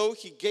you saw,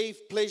 He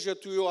gave pleasure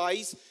to your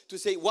eyes to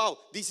say, wow,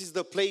 this is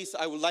the place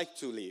I would like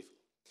to live.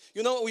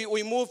 You know,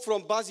 we moved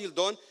from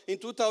Basildon in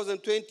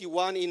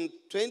 2021 in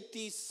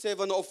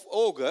 27th of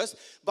August.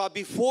 But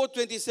before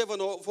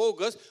 27th of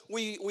August,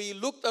 we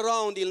looked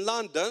around in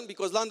London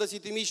because London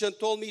City Mission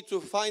told me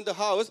to find a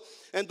house.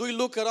 And we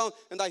look around,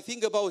 and I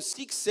think about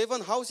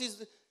 6-7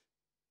 houses.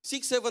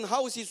 6-7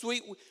 houses.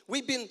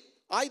 We've been,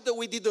 either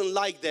we didn't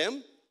like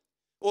them,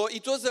 or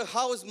it was a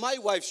house my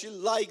wife, she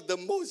liked the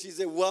most. She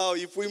said, wow,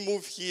 if we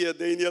move here,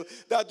 Daniel,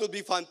 that would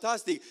be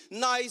fantastic.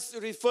 Nice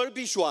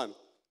refurbished one.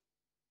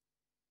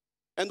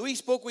 And we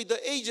spoke with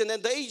the agent,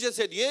 and the agent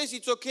said, yes,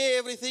 it's okay,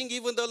 everything,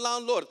 even the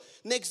landlord.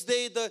 Next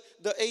day,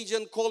 the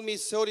agent called me,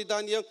 sorry,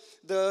 Daniel,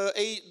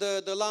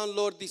 the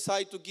landlord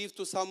decided to give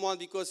to someone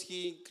because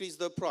he increased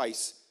the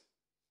price.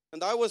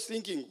 And I was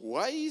thinking,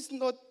 why is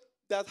not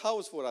that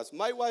house for us?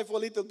 My wife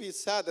was a little bit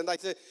sad, and I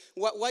said,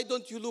 why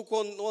don't you look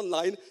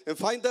online and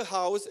find the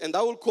house, and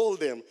I will call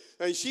them.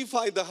 And she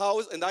find the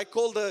house, and I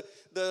called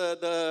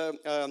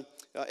the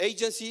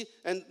agency,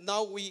 and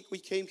now we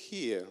came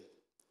here.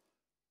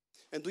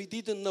 And we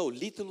didn't know,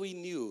 little we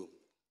knew,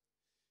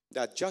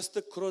 that just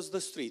across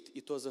the street,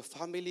 it was a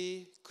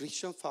family,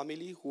 Christian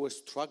family, who was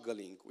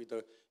struggling with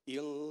an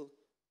ill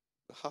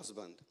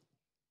husband.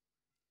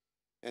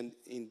 And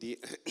in the,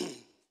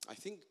 I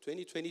think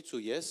 2022,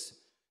 yes,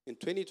 in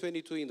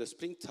 2022, in the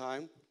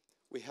springtime,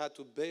 we had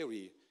to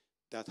bury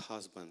that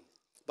husband.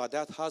 But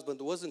that husband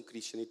wasn't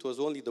Christian, it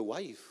was only the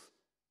wife.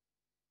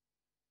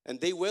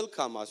 And they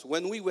welcomed us.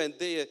 When we went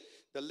there,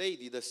 the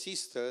lady, the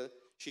sister,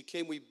 she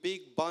came with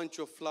big bunch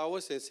of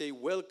flowers and say,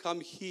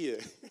 welcome here.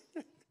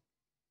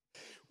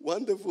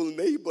 Wonderful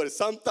neighbors.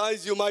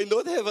 Sometimes you might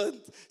not have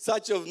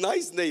such of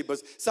nice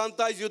neighbors.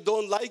 Sometimes you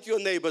don't like your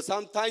neighbors.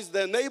 Sometimes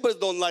the neighbors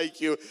don't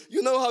like you.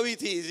 You know how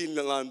it is in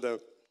London.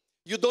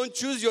 You don't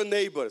choose your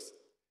neighbors.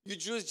 You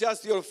choose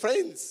just your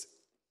friends.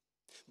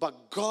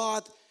 But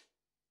God,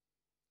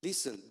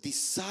 listen,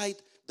 decide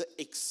the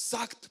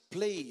exact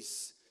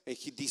place. And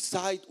He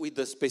decide with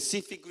the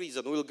specific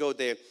reason. We'll go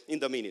there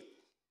in a minute.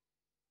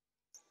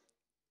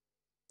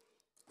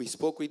 We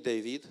spoke with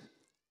David.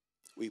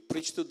 We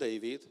preached to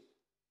David.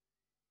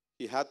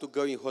 He had to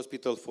go in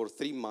hospital for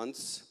 3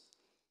 months.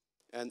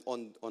 And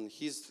on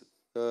his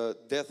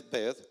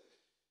deathbed,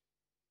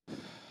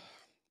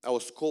 I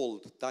was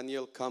called,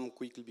 Daniel, come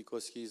quickly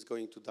because he is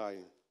going to die.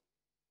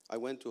 I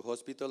went to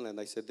hospital and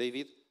I said,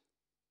 David,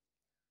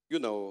 you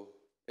know,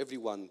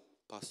 everyone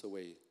passed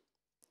away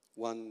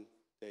one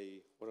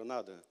day or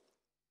another.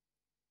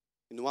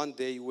 In one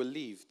day you will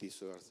leave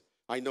this earth.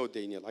 I know,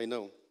 Daniel, I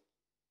know.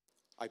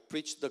 I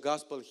preached the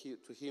gospel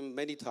to him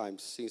many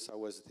times since I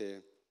was there.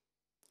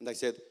 And I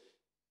said,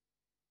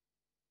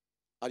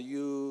 are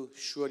you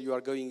sure you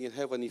are going in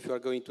heaven if you are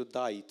going to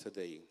die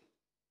today?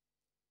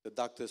 The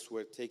doctors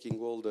were taking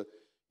all the,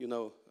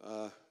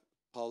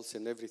 pulse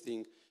and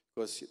everything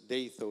because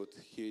they thought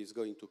he is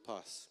going to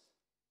pass.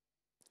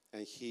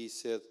 And he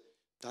said,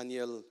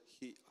 Daniel,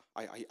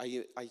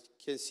 I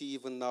can see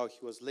even now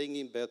he was laying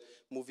in bed,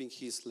 moving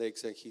his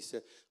legs, and he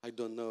said, I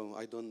don't know,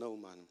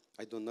 man.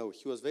 I don't know.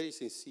 He was very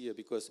sincere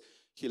because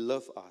he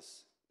loved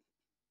us.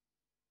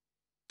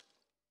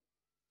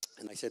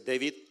 And I said,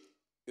 David,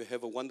 you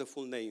have a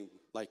wonderful name,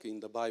 like in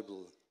the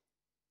Bible,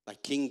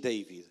 like King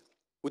David.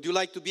 Would you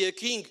like to be a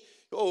king?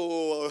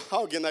 Oh,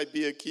 how can I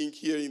be a king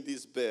here in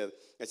this bed?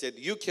 I said,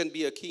 you can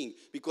be a king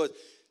because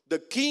The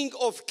King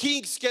of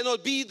Kings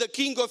cannot be the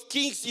King of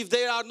Kings if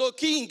there are no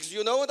kings.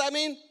 You know what I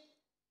mean?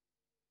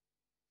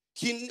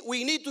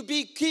 We need to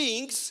be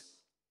kings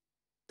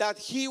that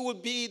he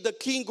will be the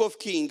King of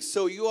Kings.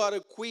 So you are a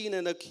queen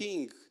and a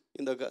king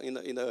in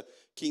the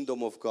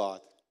kingdom of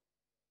God.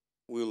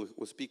 We'll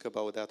speak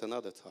about that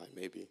another time,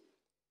 maybe.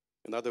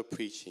 Another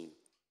preaching.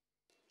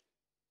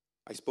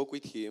 I spoke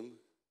with him,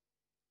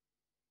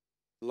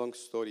 long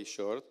story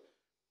short,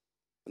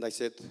 and I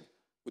said,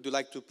 would you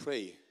like to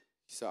pray?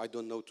 He said, I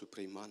don't know to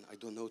pray, man. I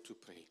don't know to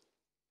pray.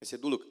 I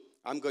said, look,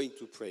 I'm going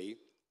to pray,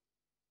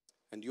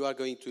 and you are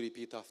going to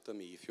repeat after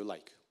me if you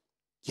like.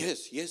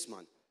 Yes,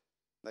 man.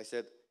 And I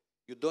said,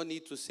 you don't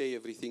need to say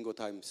everything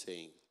what I'm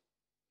saying.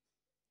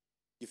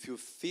 If you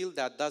feel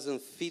that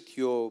doesn't fit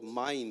your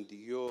mind,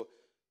 your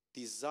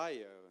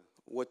desire,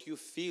 what you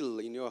feel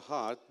in your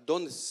heart,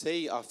 don't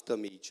say after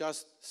me.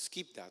 Just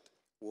skip that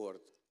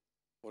word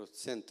or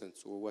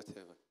sentence or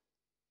whatever.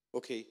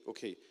 Okay.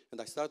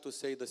 And I start to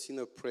say the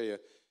sinner prayer.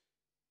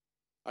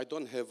 I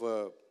don't have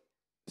a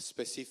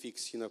specific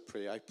sinner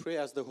prayer. I pray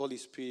as the Holy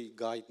Spirit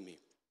guide me.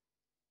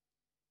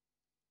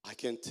 I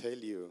can tell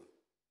you,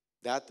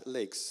 that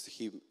legs,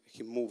 he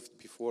moved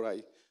before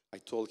I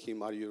told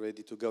him, are you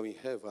ready to go in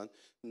heaven?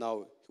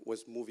 Now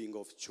was moving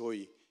of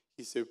joy.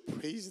 He said,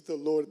 praise the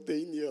Lord,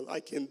 Daniel,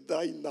 I can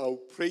die now.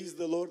 Praise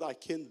the Lord, I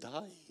can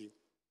die.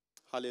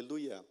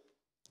 Hallelujah.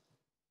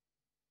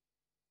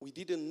 We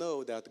didn't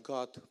know that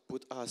God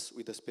put us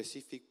with a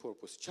specific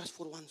purpose, just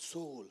for one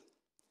soul.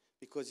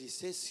 Because he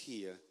says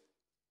here,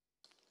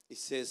 he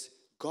says,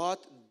 God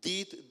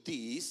did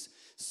this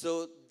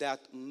so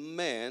that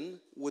man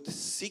would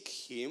seek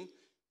him,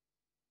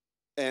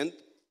 and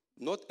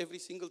not every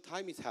single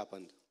time it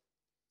happened.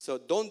 So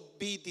don't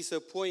be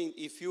disappointed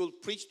if you'll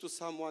preach to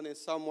someone and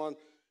someone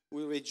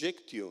will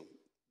reject you.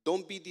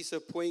 Don't be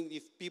disappointed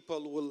if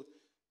people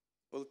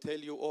will tell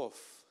you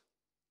off.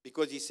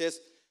 Because he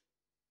says,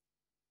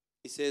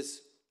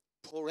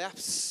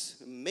 perhaps,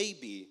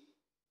 maybe,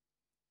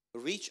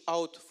 reach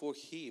out for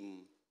him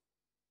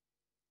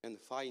and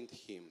find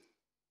him.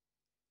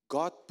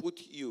 God put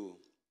you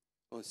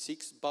on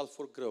 6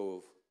 Balfour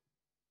Grove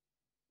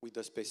with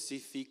a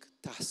specific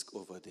task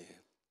over there,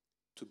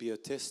 to be a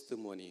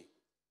testimony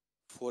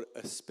for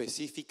a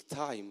specific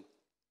time.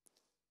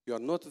 You are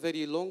not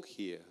very long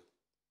here.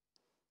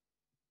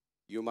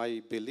 You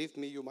might believe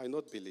me, you might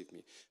not believe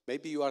me.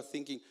 Maybe you are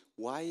thinking,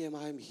 why am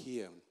I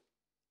here?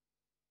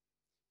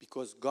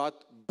 Because God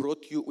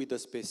brought you with a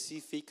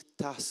specific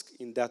task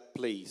in that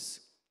place,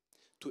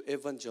 to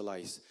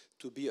evangelize,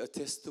 to be a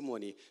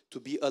testimony,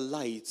 to be a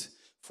light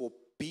for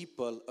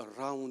people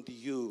around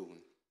you.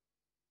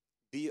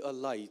 Be a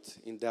light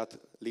in that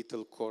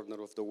little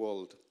corner of the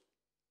world.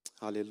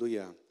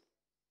 Hallelujah.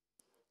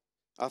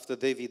 After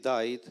David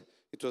died,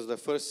 it was the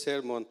first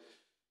sermon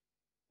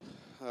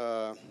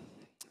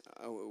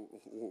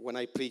when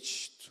I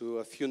preached to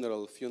a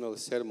funeral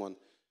sermon.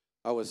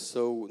 I was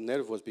so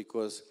nervous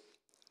because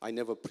I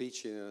never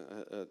preached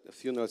a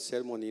funeral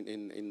sermon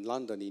in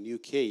London, in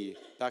UK.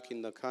 Back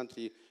in the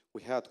country,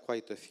 we had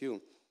quite a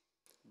few.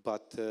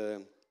 But,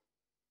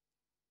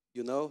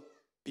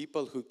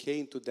 people who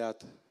came to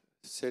that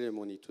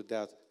ceremony, to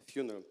that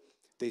funeral,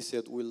 they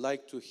said, we'd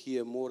like to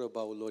hear more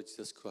about Lord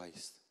Jesus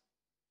Christ.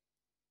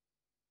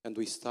 And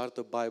we start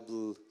a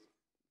Bible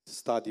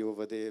study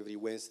over there every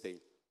Wednesday.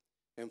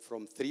 And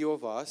from 3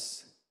 of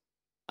us,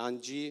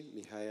 Angie,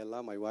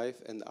 Mihaela, my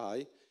wife, and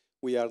I,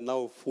 we are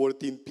now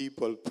 14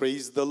 people.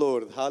 Praise the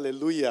Lord.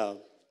 Hallelujah.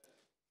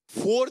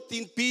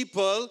 14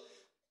 people,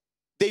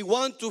 they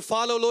want to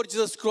follow Lord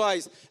Jesus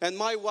Christ. And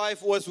my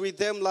wife was with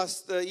them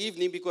last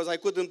evening because I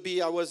couldn't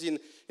be. I was in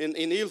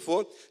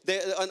Ilford.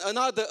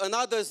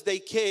 Others, they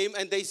came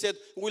and they said,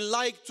 we'd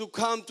like to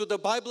come to the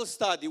Bible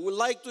study. We'd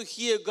like to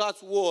hear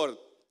God's word.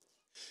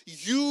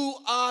 You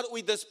are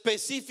with a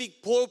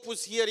specific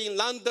purpose here in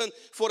London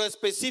for a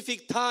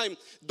specific time.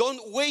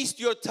 Don't waste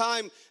your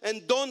time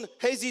and don't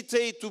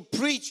hesitate to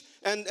preach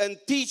and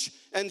teach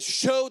and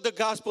show the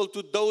gospel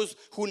to those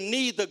who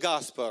need the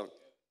gospel.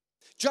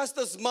 Just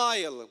a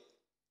smile.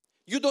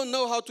 You don't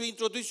know how to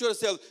introduce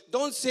yourself.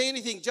 Don't say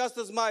anything, just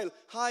a smile.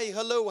 Hi,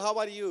 hello, how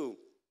are you?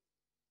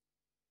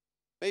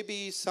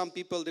 Maybe some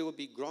people, they will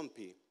be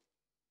grumpy.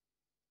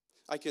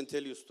 I can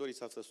tell you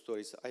stories after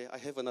stories. I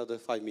have another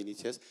 5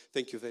 minutes, yes?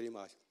 Thank you very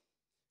much.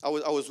 I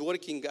was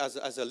working as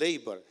a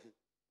laborer.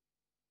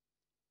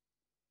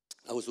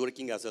 I was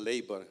working as a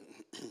laborer,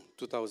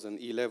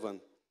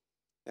 2011.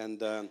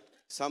 And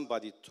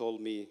somebody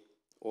told me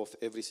off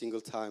every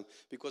single time.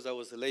 Because I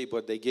was a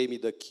laborer, they gave me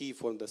the key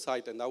from the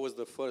site. And I was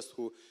the first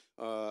who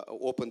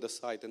opened the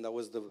site. And I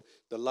was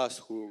the last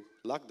who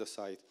locked the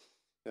site.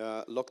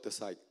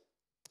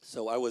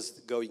 So I was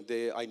going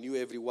there. I knew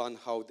everyone,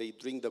 how they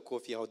drink the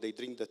coffee, how they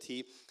drink the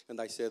tea.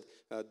 And I said,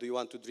 do you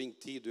want to drink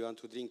tea? Do you want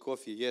to drink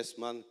coffee? Yes,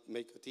 man,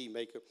 make a tea.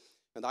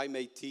 And I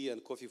made tea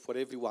and coffee for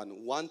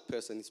everyone. One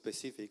person in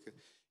specific,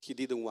 he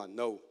didn't want.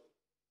 No,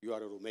 you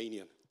are a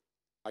Romanian.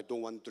 I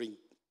don't want to drink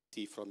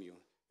tea from you.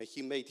 And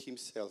he made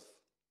himself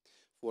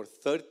for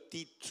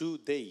 32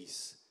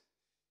 days.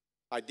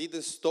 I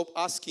didn't stop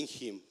asking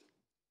him.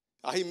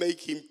 I make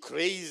him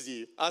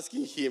crazy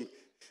asking him.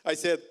 I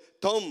said,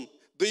 Tom,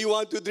 do you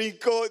want to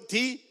drink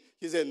tea?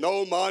 He said,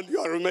 no, man, you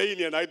are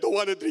Romanian. I don't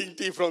want to drink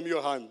tea from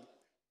your hand.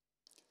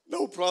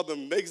 No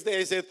problem. Next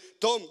day I said,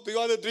 Tom, do you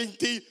want to drink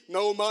tea?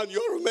 No, man,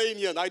 you're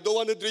Romanian. I don't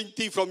want to drink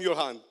tea from your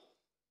hand.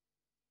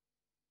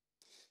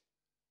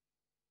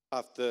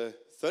 After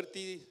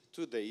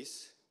 32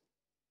 days,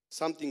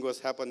 something was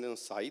happening on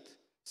site.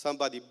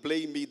 Somebody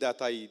blamed me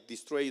that I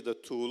destroyed the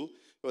tool,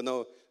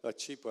 a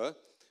chipper,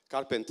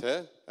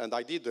 carpenter, and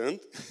I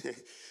didn't.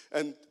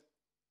 And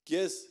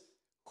guess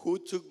who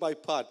took my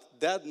part?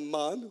 That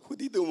man who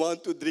didn't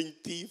want to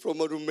drink tea from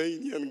a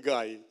Romanian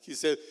guy. He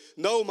said,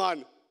 no,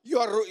 man, you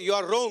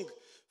are wrong.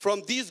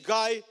 From this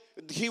guy,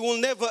 he will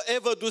never,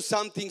 ever do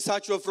something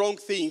such of wrong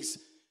things.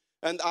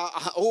 And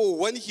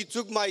when he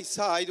took my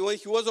side, when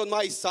he was on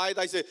my side,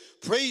 I said,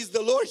 praise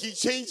the Lord, he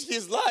changed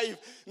his life.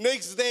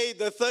 Next day,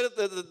 the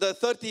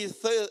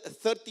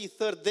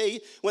 33rd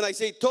day, when I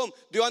say, Tom,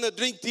 do you want to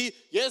drink tea?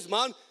 Yes,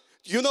 man.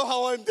 You know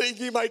how I'm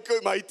drinking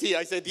my tea?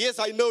 I said, yes,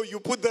 I know. You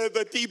put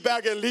the tea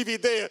bag and leave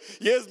it there.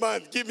 Yes,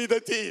 man, give me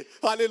the tea.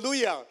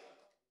 Hallelujah.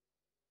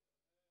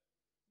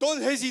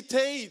 Don't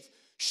hesitate.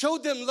 Show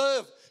them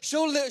love.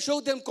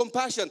 Show them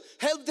compassion.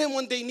 Help them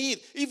when they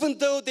need, even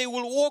though they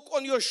will walk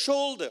on your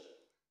shoulder.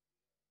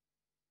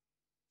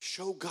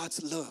 Show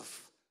God's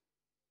love.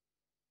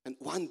 And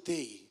one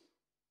day,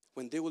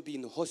 when they will be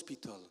in the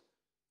hospital,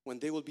 when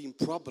they will be in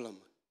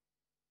problem,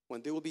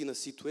 when they will be in a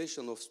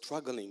situation of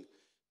struggling,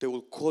 they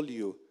will call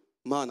you,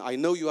 man, I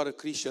know you are a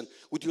Christian.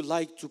 Would you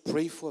like to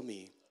pray for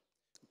me?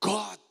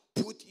 God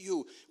put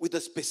you with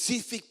a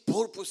specific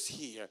purpose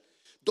here.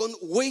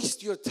 Don't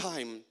waste your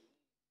time.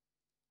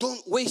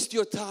 Don't waste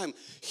your time.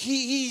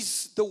 He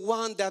is the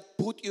one that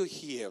put you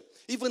here.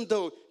 Even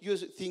though you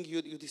think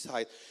you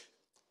decide.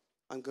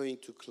 I'm going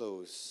to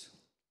close.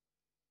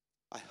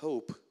 I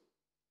hope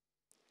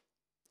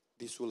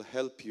this will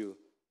help you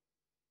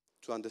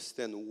to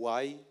understand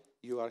why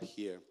you are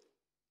here.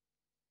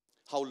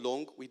 How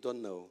long, we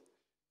don't know.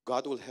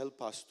 God will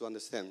help us to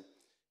understand.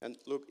 And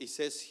look, it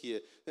says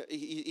here,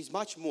 it's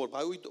much more,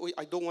 but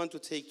I don't want to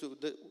take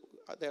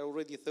there are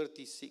already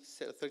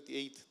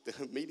 38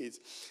 minutes.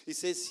 It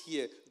says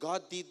here,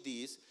 God did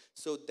this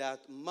so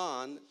that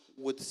man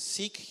would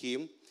seek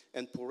him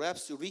and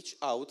perhaps reach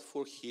out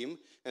for him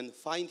and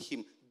find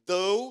him,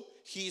 though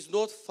he is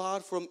not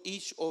far from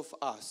each of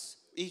us,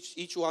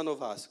 each one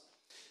of us.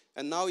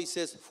 And now he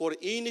says, for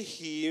in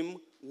him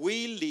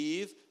we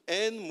live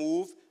and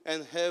move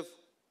and have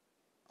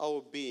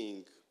our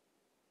being.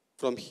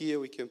 From here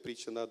we can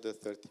preach another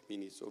 30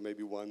 minutes or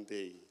maybe one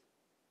day.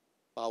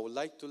 I would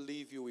like to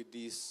leave you with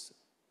these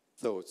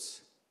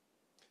thoughts.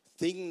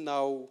 Think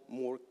now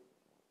more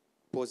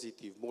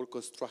positive, more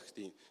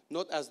constructive.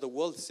 Not as the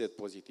world said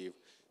positive,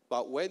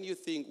 but when you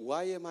think,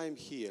 why am I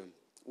here?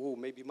 Oh,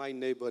 maybe my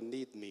neighbor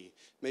needs me.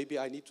 Maybe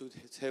I need to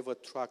have a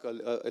tract,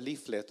 a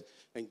leaflet,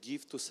 and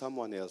give to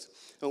someone else.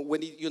 And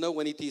when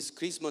it is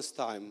Christmas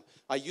time,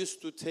 I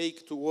used to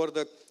take to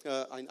order.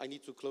 I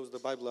need to close the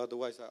Bible,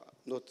 otherwise I'm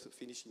not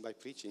finishing my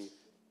preaching.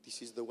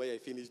 This is the way I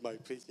finish my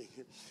preaching.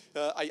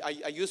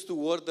 I used to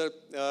order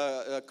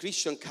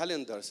Christian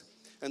calendars,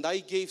 and I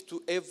gave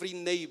to every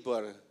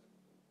neighbor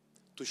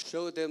to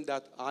show them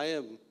that I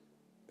am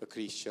a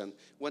Christian.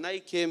 When I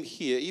came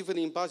here, even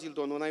in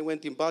Basildon, when I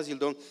went in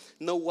Basildon,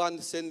 no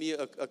one sent me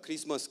a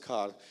Christmas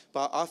card.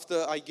 But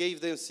after I gave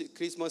them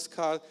Christmas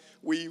card,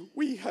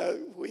 we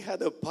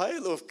had a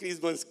pile of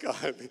Christmas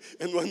cards.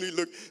 And when we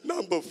look,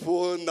 number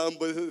 4,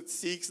 number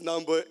 6,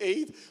 number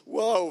 8,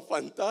 wow,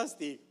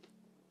 fantastic.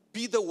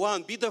 Be the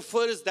one, be the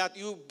first that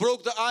you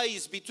broke the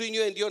ice between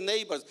you and your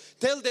neighbors.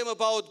 Tell them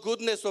about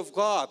goodness of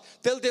God.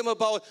 Tell them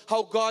about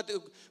how God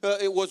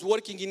was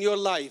working in your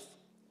life.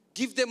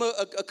 Give them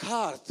a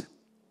card.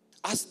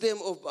 Ask them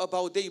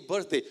about their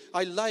birthday.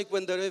 I like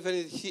when the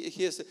Reverend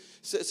here is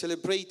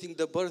celebrating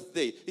the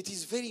birthday. It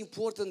is a very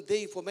important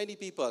day for many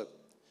people.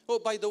 Oh,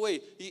 by the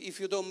way, if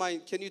you don't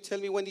mind, can you tell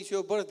me when is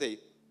your birthday?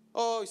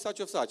 Oh,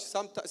 such of such.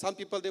 Some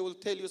people, they will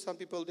tell you, some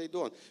people, they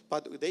don't.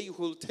 But they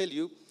who will tell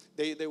you,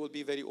 they will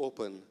be very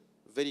open,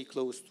 very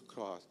close to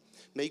God.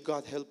 May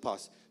God help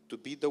us to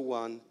be the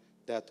one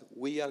that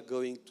we are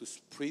going to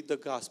spread the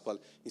gospel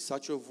in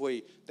such a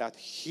way that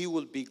He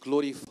will be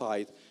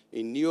glorified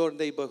in your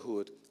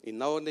neighborhood,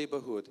 in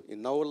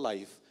our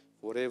life,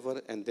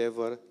 forever and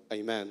ever.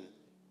 Amen.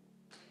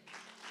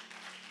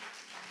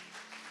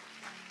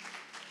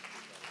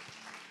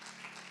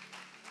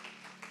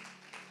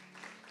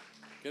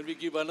 Can we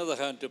give another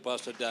hand to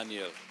Pastor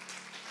Daniel? Amen.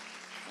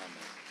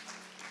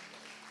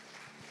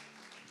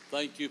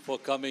 Thank you for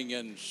coming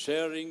and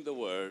sharing the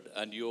word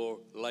and your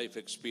life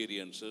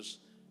experiences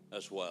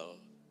as well.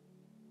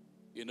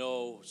 You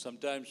know,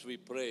 sometimes we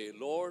pray,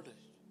 Lord,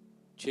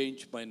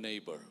 change my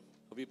neighbor.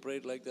 Have you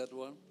prayed like that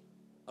one?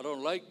 I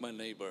don't like my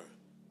neighbor.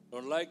 I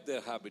don't like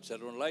their habits. I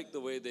don't like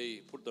the way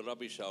they put the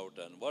rubbish out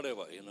and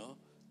whatever, you know.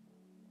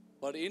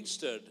 But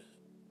instead,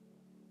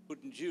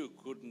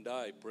 couldn't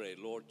I pray,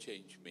 Lord,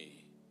 change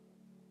me?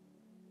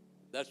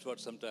 That's what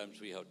sometimes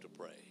we have to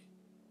pray.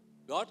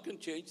 God can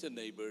change the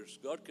neighbors,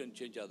 God can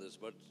change others,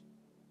 but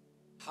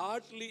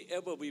hardly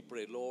ever we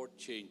pray, Lord,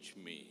 change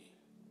me.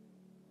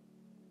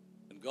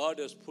 And God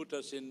has put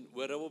us in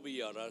wherever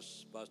we are,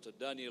 as Pastor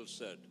Daniel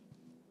said.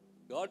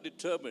 God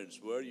determines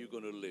where you're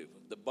going to live,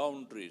 the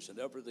boundaries and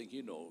everything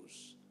He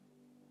knows.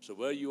 So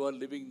where you are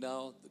living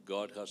now,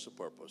 God has a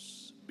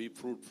purpose. Be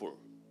fruitful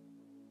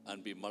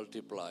and be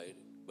multiplied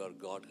where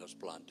God has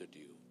planted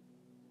you.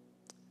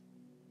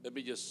 Let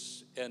me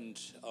just end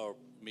our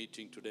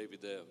meeting today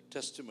with a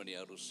testimony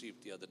I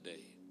received the other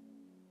day,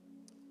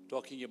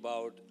 talking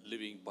about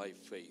living by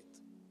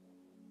faith.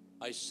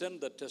 I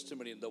sent the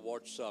testimony in the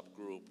WhatsApp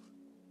group.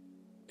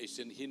 It's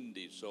in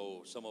Hindi,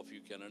 so some of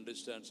you can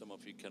understand, some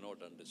of you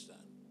cannot understand.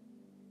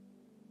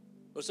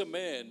 There was a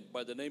man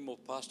by the name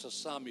of Pastor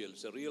Samuel.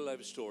 It's a real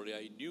life story.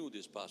 I knew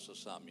this Pastor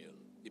Samuel.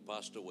 He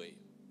passed away.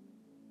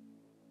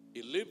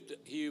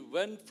 He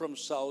went from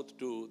south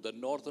to the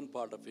northern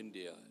part of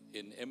India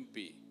in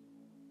MP,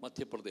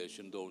 Madhya Pradesh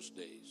in those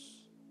days.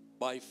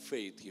 By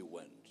faith he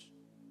went.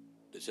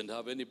 Doesn't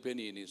have any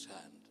penny in his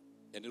hand,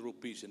 any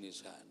rupees in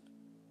his hand.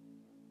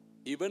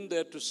 He went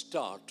there to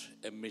start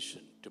a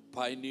mission, to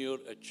pioneer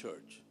a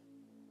church.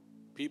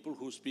 People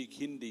who speak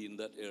Hindi in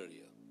that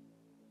area.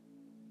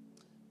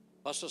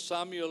 Pastor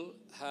Samuel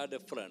had a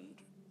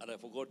friend, and I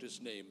forgot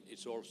his name.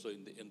 It's also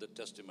in the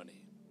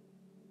testimony.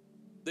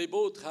 They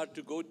both had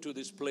to go to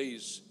this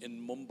place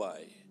in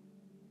Bombay,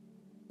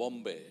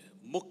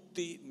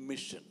 Mukti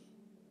Mission,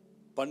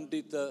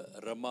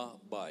 Pandita Rama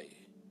Bai.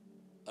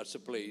 That's a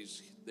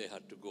place they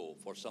had to go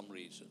for some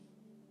reason.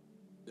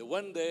 They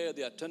went there,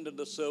 they attended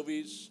the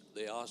service,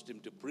 they asked him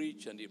to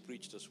preach, and he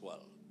preached as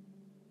well.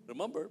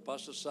 Remember,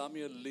 Pastor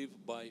Samuel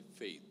lived by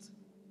faith.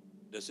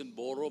 Doesn't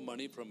borrow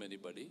money from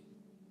anybody,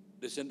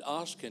 doesn't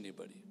ask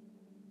anybody.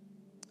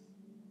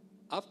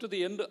 At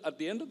the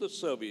end of the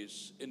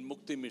service in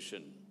Mukti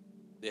Mission,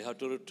 they had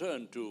to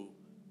return to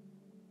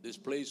this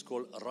place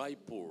called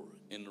Raipur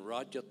in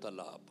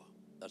Rajatalab.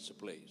 That's the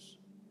place.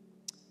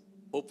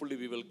 Hopefully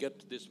we will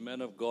get this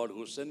man of God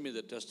who sent me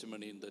the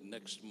testimony in the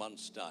next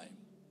month's time,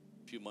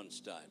 few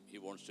months' time. He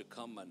wants to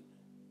come and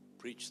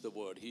preach the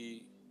word.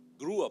 He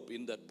grew up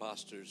in that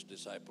pastor's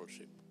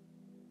discipleship.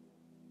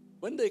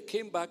 When they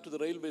came back to the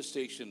railway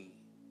station,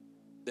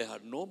 they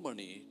had no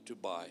money to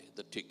buy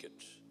the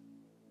ticket.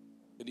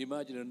 Can you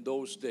imagine in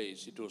those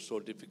days it was so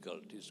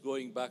difficult? It's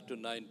going back to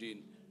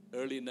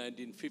early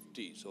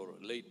 1950s or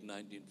late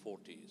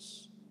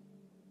 1940s.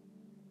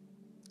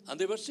 And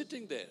they were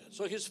sitting there.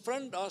 So his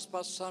friend asked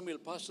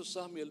Pastor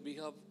Samuel, we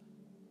have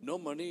no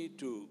money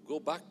to go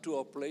back to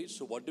our place,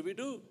 so what do we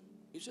do?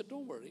 He said,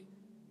 don't worry,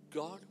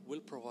 God will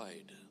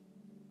provide.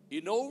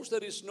 He knows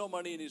there is no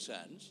money in his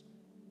hands,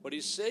 but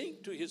he's saying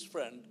to his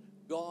friend,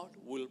 God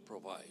will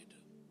provide.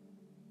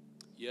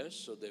 Yes,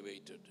 so they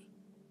waited.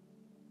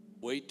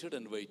 Waited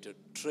and waited.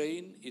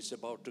 Train is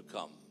about to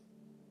come.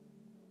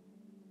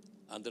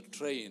 And the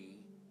train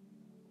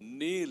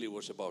nearly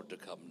was about to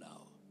come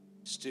now.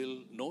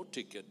 Still no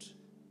ticket.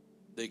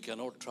 They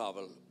cannot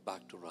travel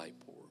back to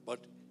Raipur.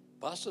 But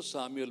Pastor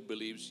Samuel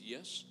believes,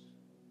 yes,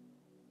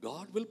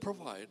 God will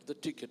provide the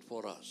ticket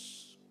for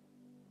us.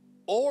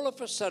 All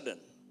of a sudden,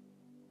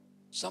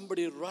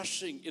 somebody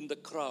rushing in the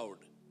crowd.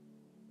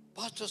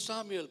 Pastor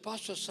Samuel,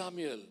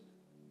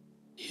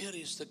 here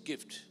is the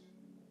gift.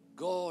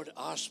 God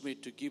asked me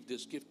to give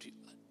this gift to you.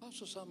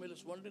 Pastor Samuel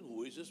is wondering,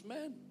 who is this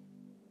man?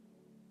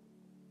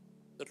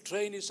 The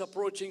train is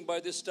approaching by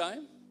this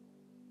time.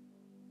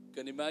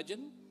 Can you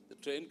imagine? The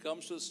train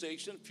comes to the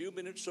station, few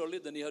minutes early,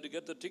 then he had to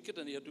get the ticket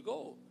and he had to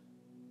go.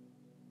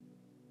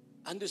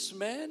 And this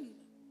man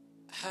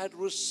had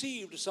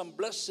received some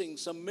blessing,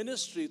 some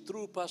ministry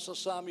through Pastor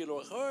Samuel,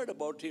 or heard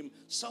about him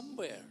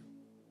somewhere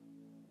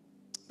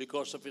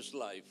because of his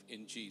life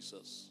in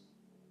Jesus.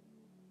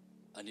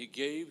 And he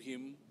gave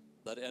him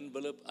that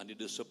envelope and he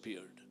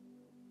disappeared.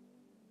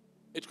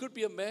 It could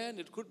be a man,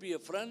 it could be a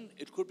friend,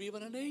 it could be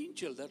even an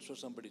angel. That's what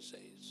somebody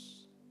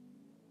says.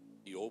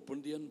 He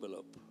opened the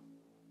envelope,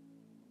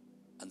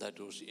 and that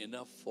was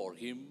enough for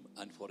him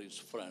and for his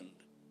friend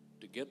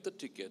to get the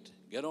ticket,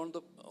 get on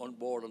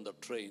board on the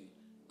train,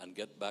 and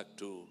get back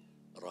to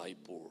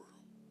Raipur.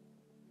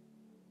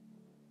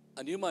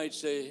 And you might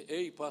say,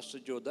 hey, Pastor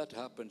Joe, that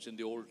happens in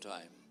the old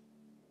time.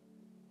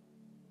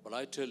 But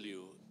I tell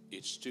you,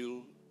 it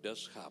still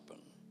does happen.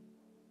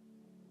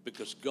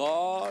 Because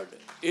God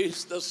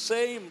is the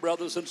same,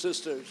 brothers and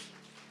sisters.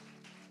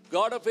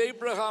 God of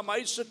Abraham,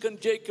 Isaac, and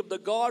Jacob, the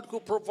God who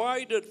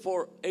provided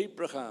for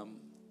Abraham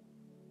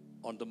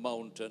on the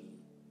mountain,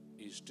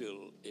 is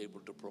still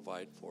able to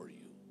provide for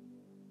you.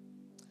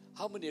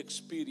 How many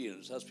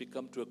experience, as we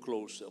come to a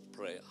close of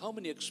prayer, how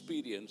many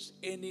experience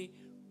any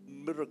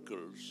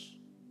miracles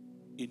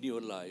in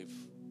your life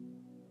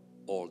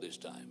all this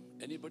time?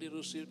 Anybody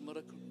received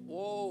miracle?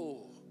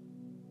 Oh,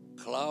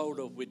 cloud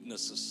of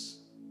witnesses.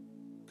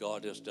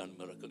 God has done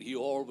miracles. He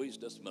always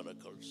does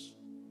miracles.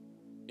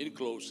 In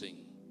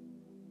closing,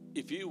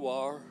 if you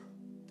are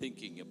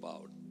thinking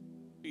about,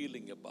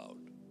 feeling about,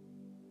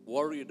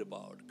 worried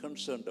about,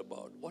 concerned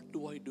about. What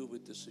do I do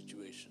with this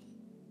situation?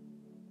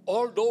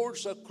 All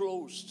doors are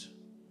closed.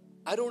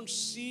 I don't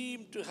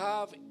seem to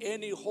have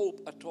any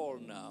hope at all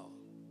now.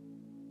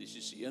 This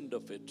is the end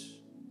of it.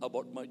 How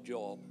about my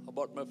job? How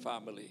about my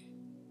family?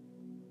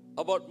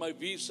 How about my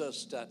visa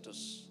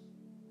status?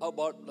 How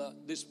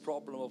about this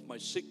problem of my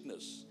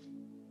sickness?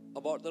 How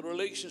about the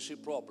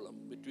relationship problem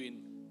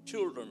between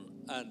children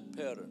and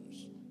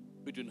parents,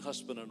 between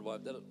husband and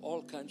wife? There are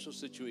all kinds of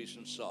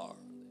situations are.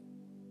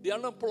 The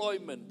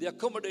unemployment, the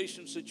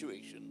accommodation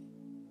situation.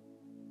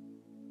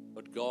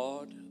 But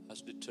God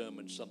has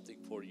determined something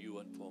for you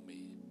and for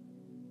me.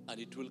 And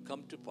it will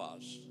come to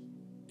pass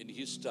in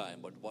His time.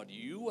 But what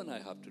you and I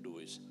have to do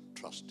is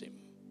trust Him.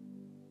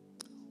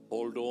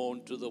 Hold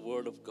on to the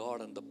Word of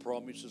God and the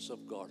promises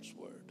of God's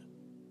Word.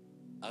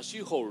 As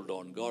you hold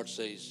on, God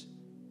says,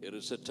 here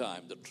is a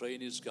time, the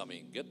train is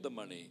coming, get the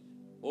money,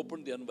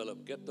 open the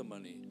envelope, get the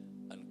money,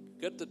 and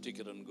get the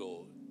ticket and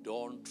go.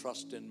 Don't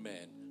trust in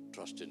man,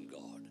 trust in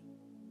God.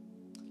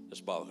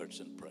 Let's bow our heads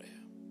in prayer.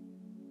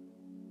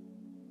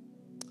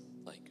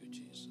 Thank you,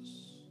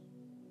 Jesus.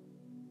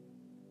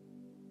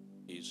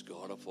 He is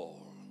God of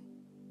all.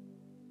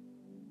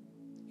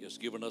 He has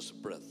given us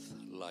breath,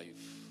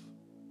 life,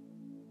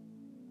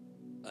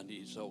 and He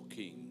is our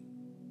King.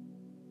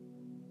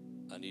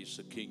 And He's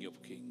the King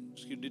of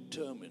Kings. He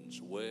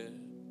determines where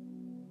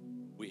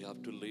we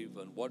have to live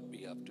and what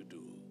we have to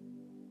do.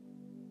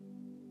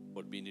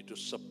 But we need to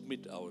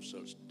submit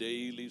ourselves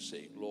daily,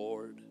 saying,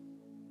 Lord,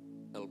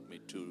 help me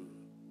to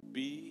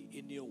be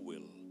in your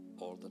will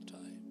all the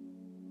time.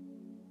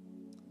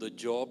 The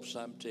jobs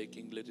I'm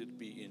taking, let it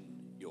be in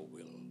your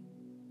will.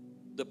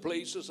 The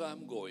places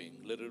I'm going,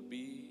 let it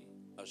be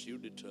as you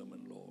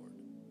determine, Lord.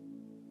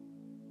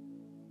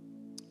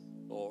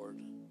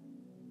 Lord,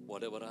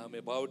 whatever I'm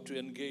about to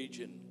engage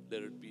in,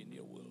 let it be in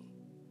your will.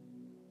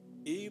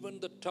 Even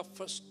the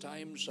toughest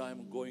times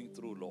I'm going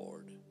through,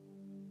 Lord,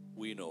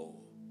 we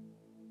know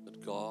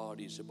that God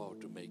is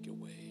about to make a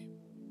way.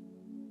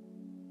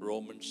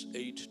 Romans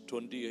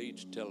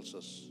 8:28 tells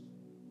us,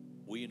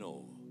 we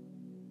know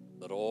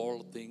that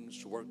all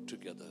things work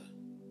together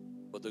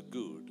for the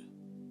good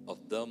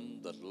of them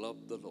that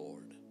love the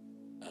Lord,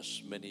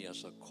 as many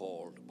as are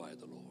called by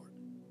the Lord.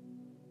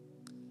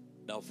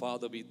 Now,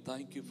 Father, we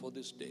thank you for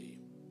this day.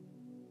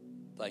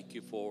 Thank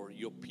you for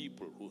your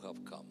people who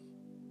have come.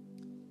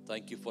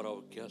 Thank you for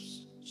our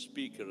guest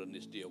speaker and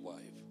his dear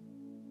wife.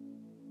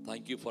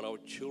 Thank you for our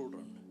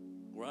children,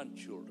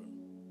 grandchildren.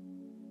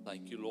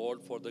 Thank you,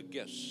 Lord, for the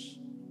guests.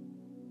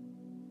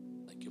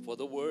 Thank you for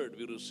the word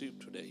we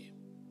received today,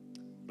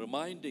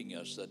 reminding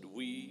us that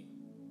we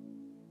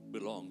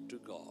belong to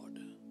God.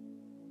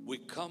 We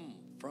come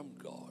from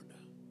God.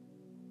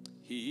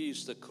 He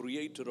is the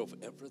creator of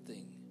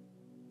everything.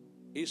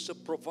 He's the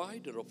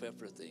provider of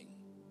everything.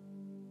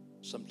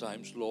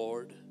 Sometimes,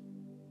 Lord,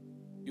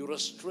 you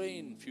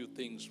restrain few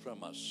things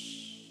from us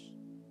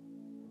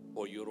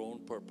for your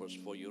own purpose,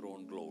 for your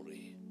own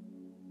glory.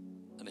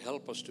 And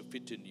help us to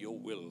fit in your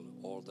will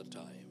all the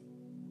time.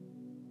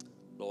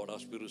 Lord,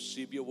 as we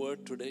receive your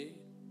word today,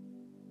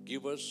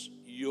 give us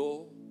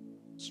your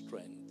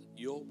strength,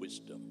 your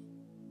wisdom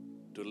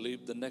to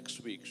live the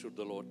next week should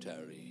the Lord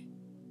tarry,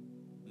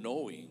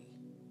 knowing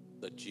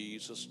that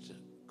Jesus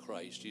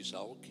Christ is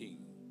our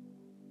King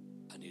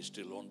and He's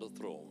still on the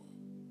throne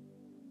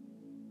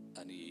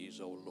and He is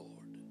our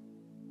Lord.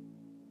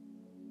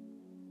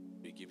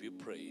 We give you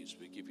praise,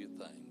 we give you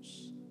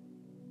thanks.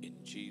 In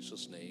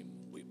Jesus' name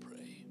we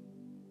pray.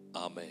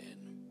 Amen.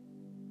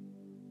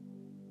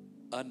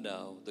 And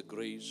now the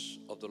grace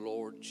of the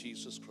Lord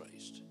Jesus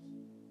Christ,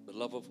 the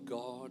love of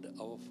God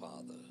our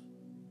Father,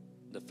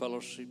 the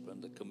fellowship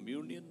and the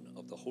communion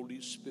of the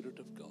Holy Spirit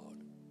of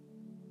God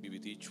be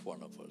with each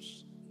one of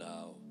us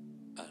now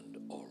and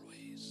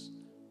always.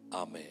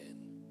 Amen.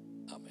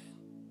 Amen.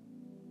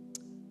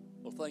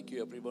 Well, thank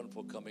you everyone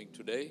for coming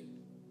today,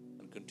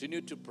 and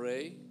continue to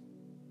pray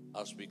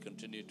as we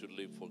continue to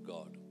live for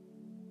God.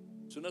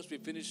 As soon as we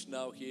finish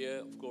now here,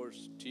 of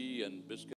course, tea and biscuits.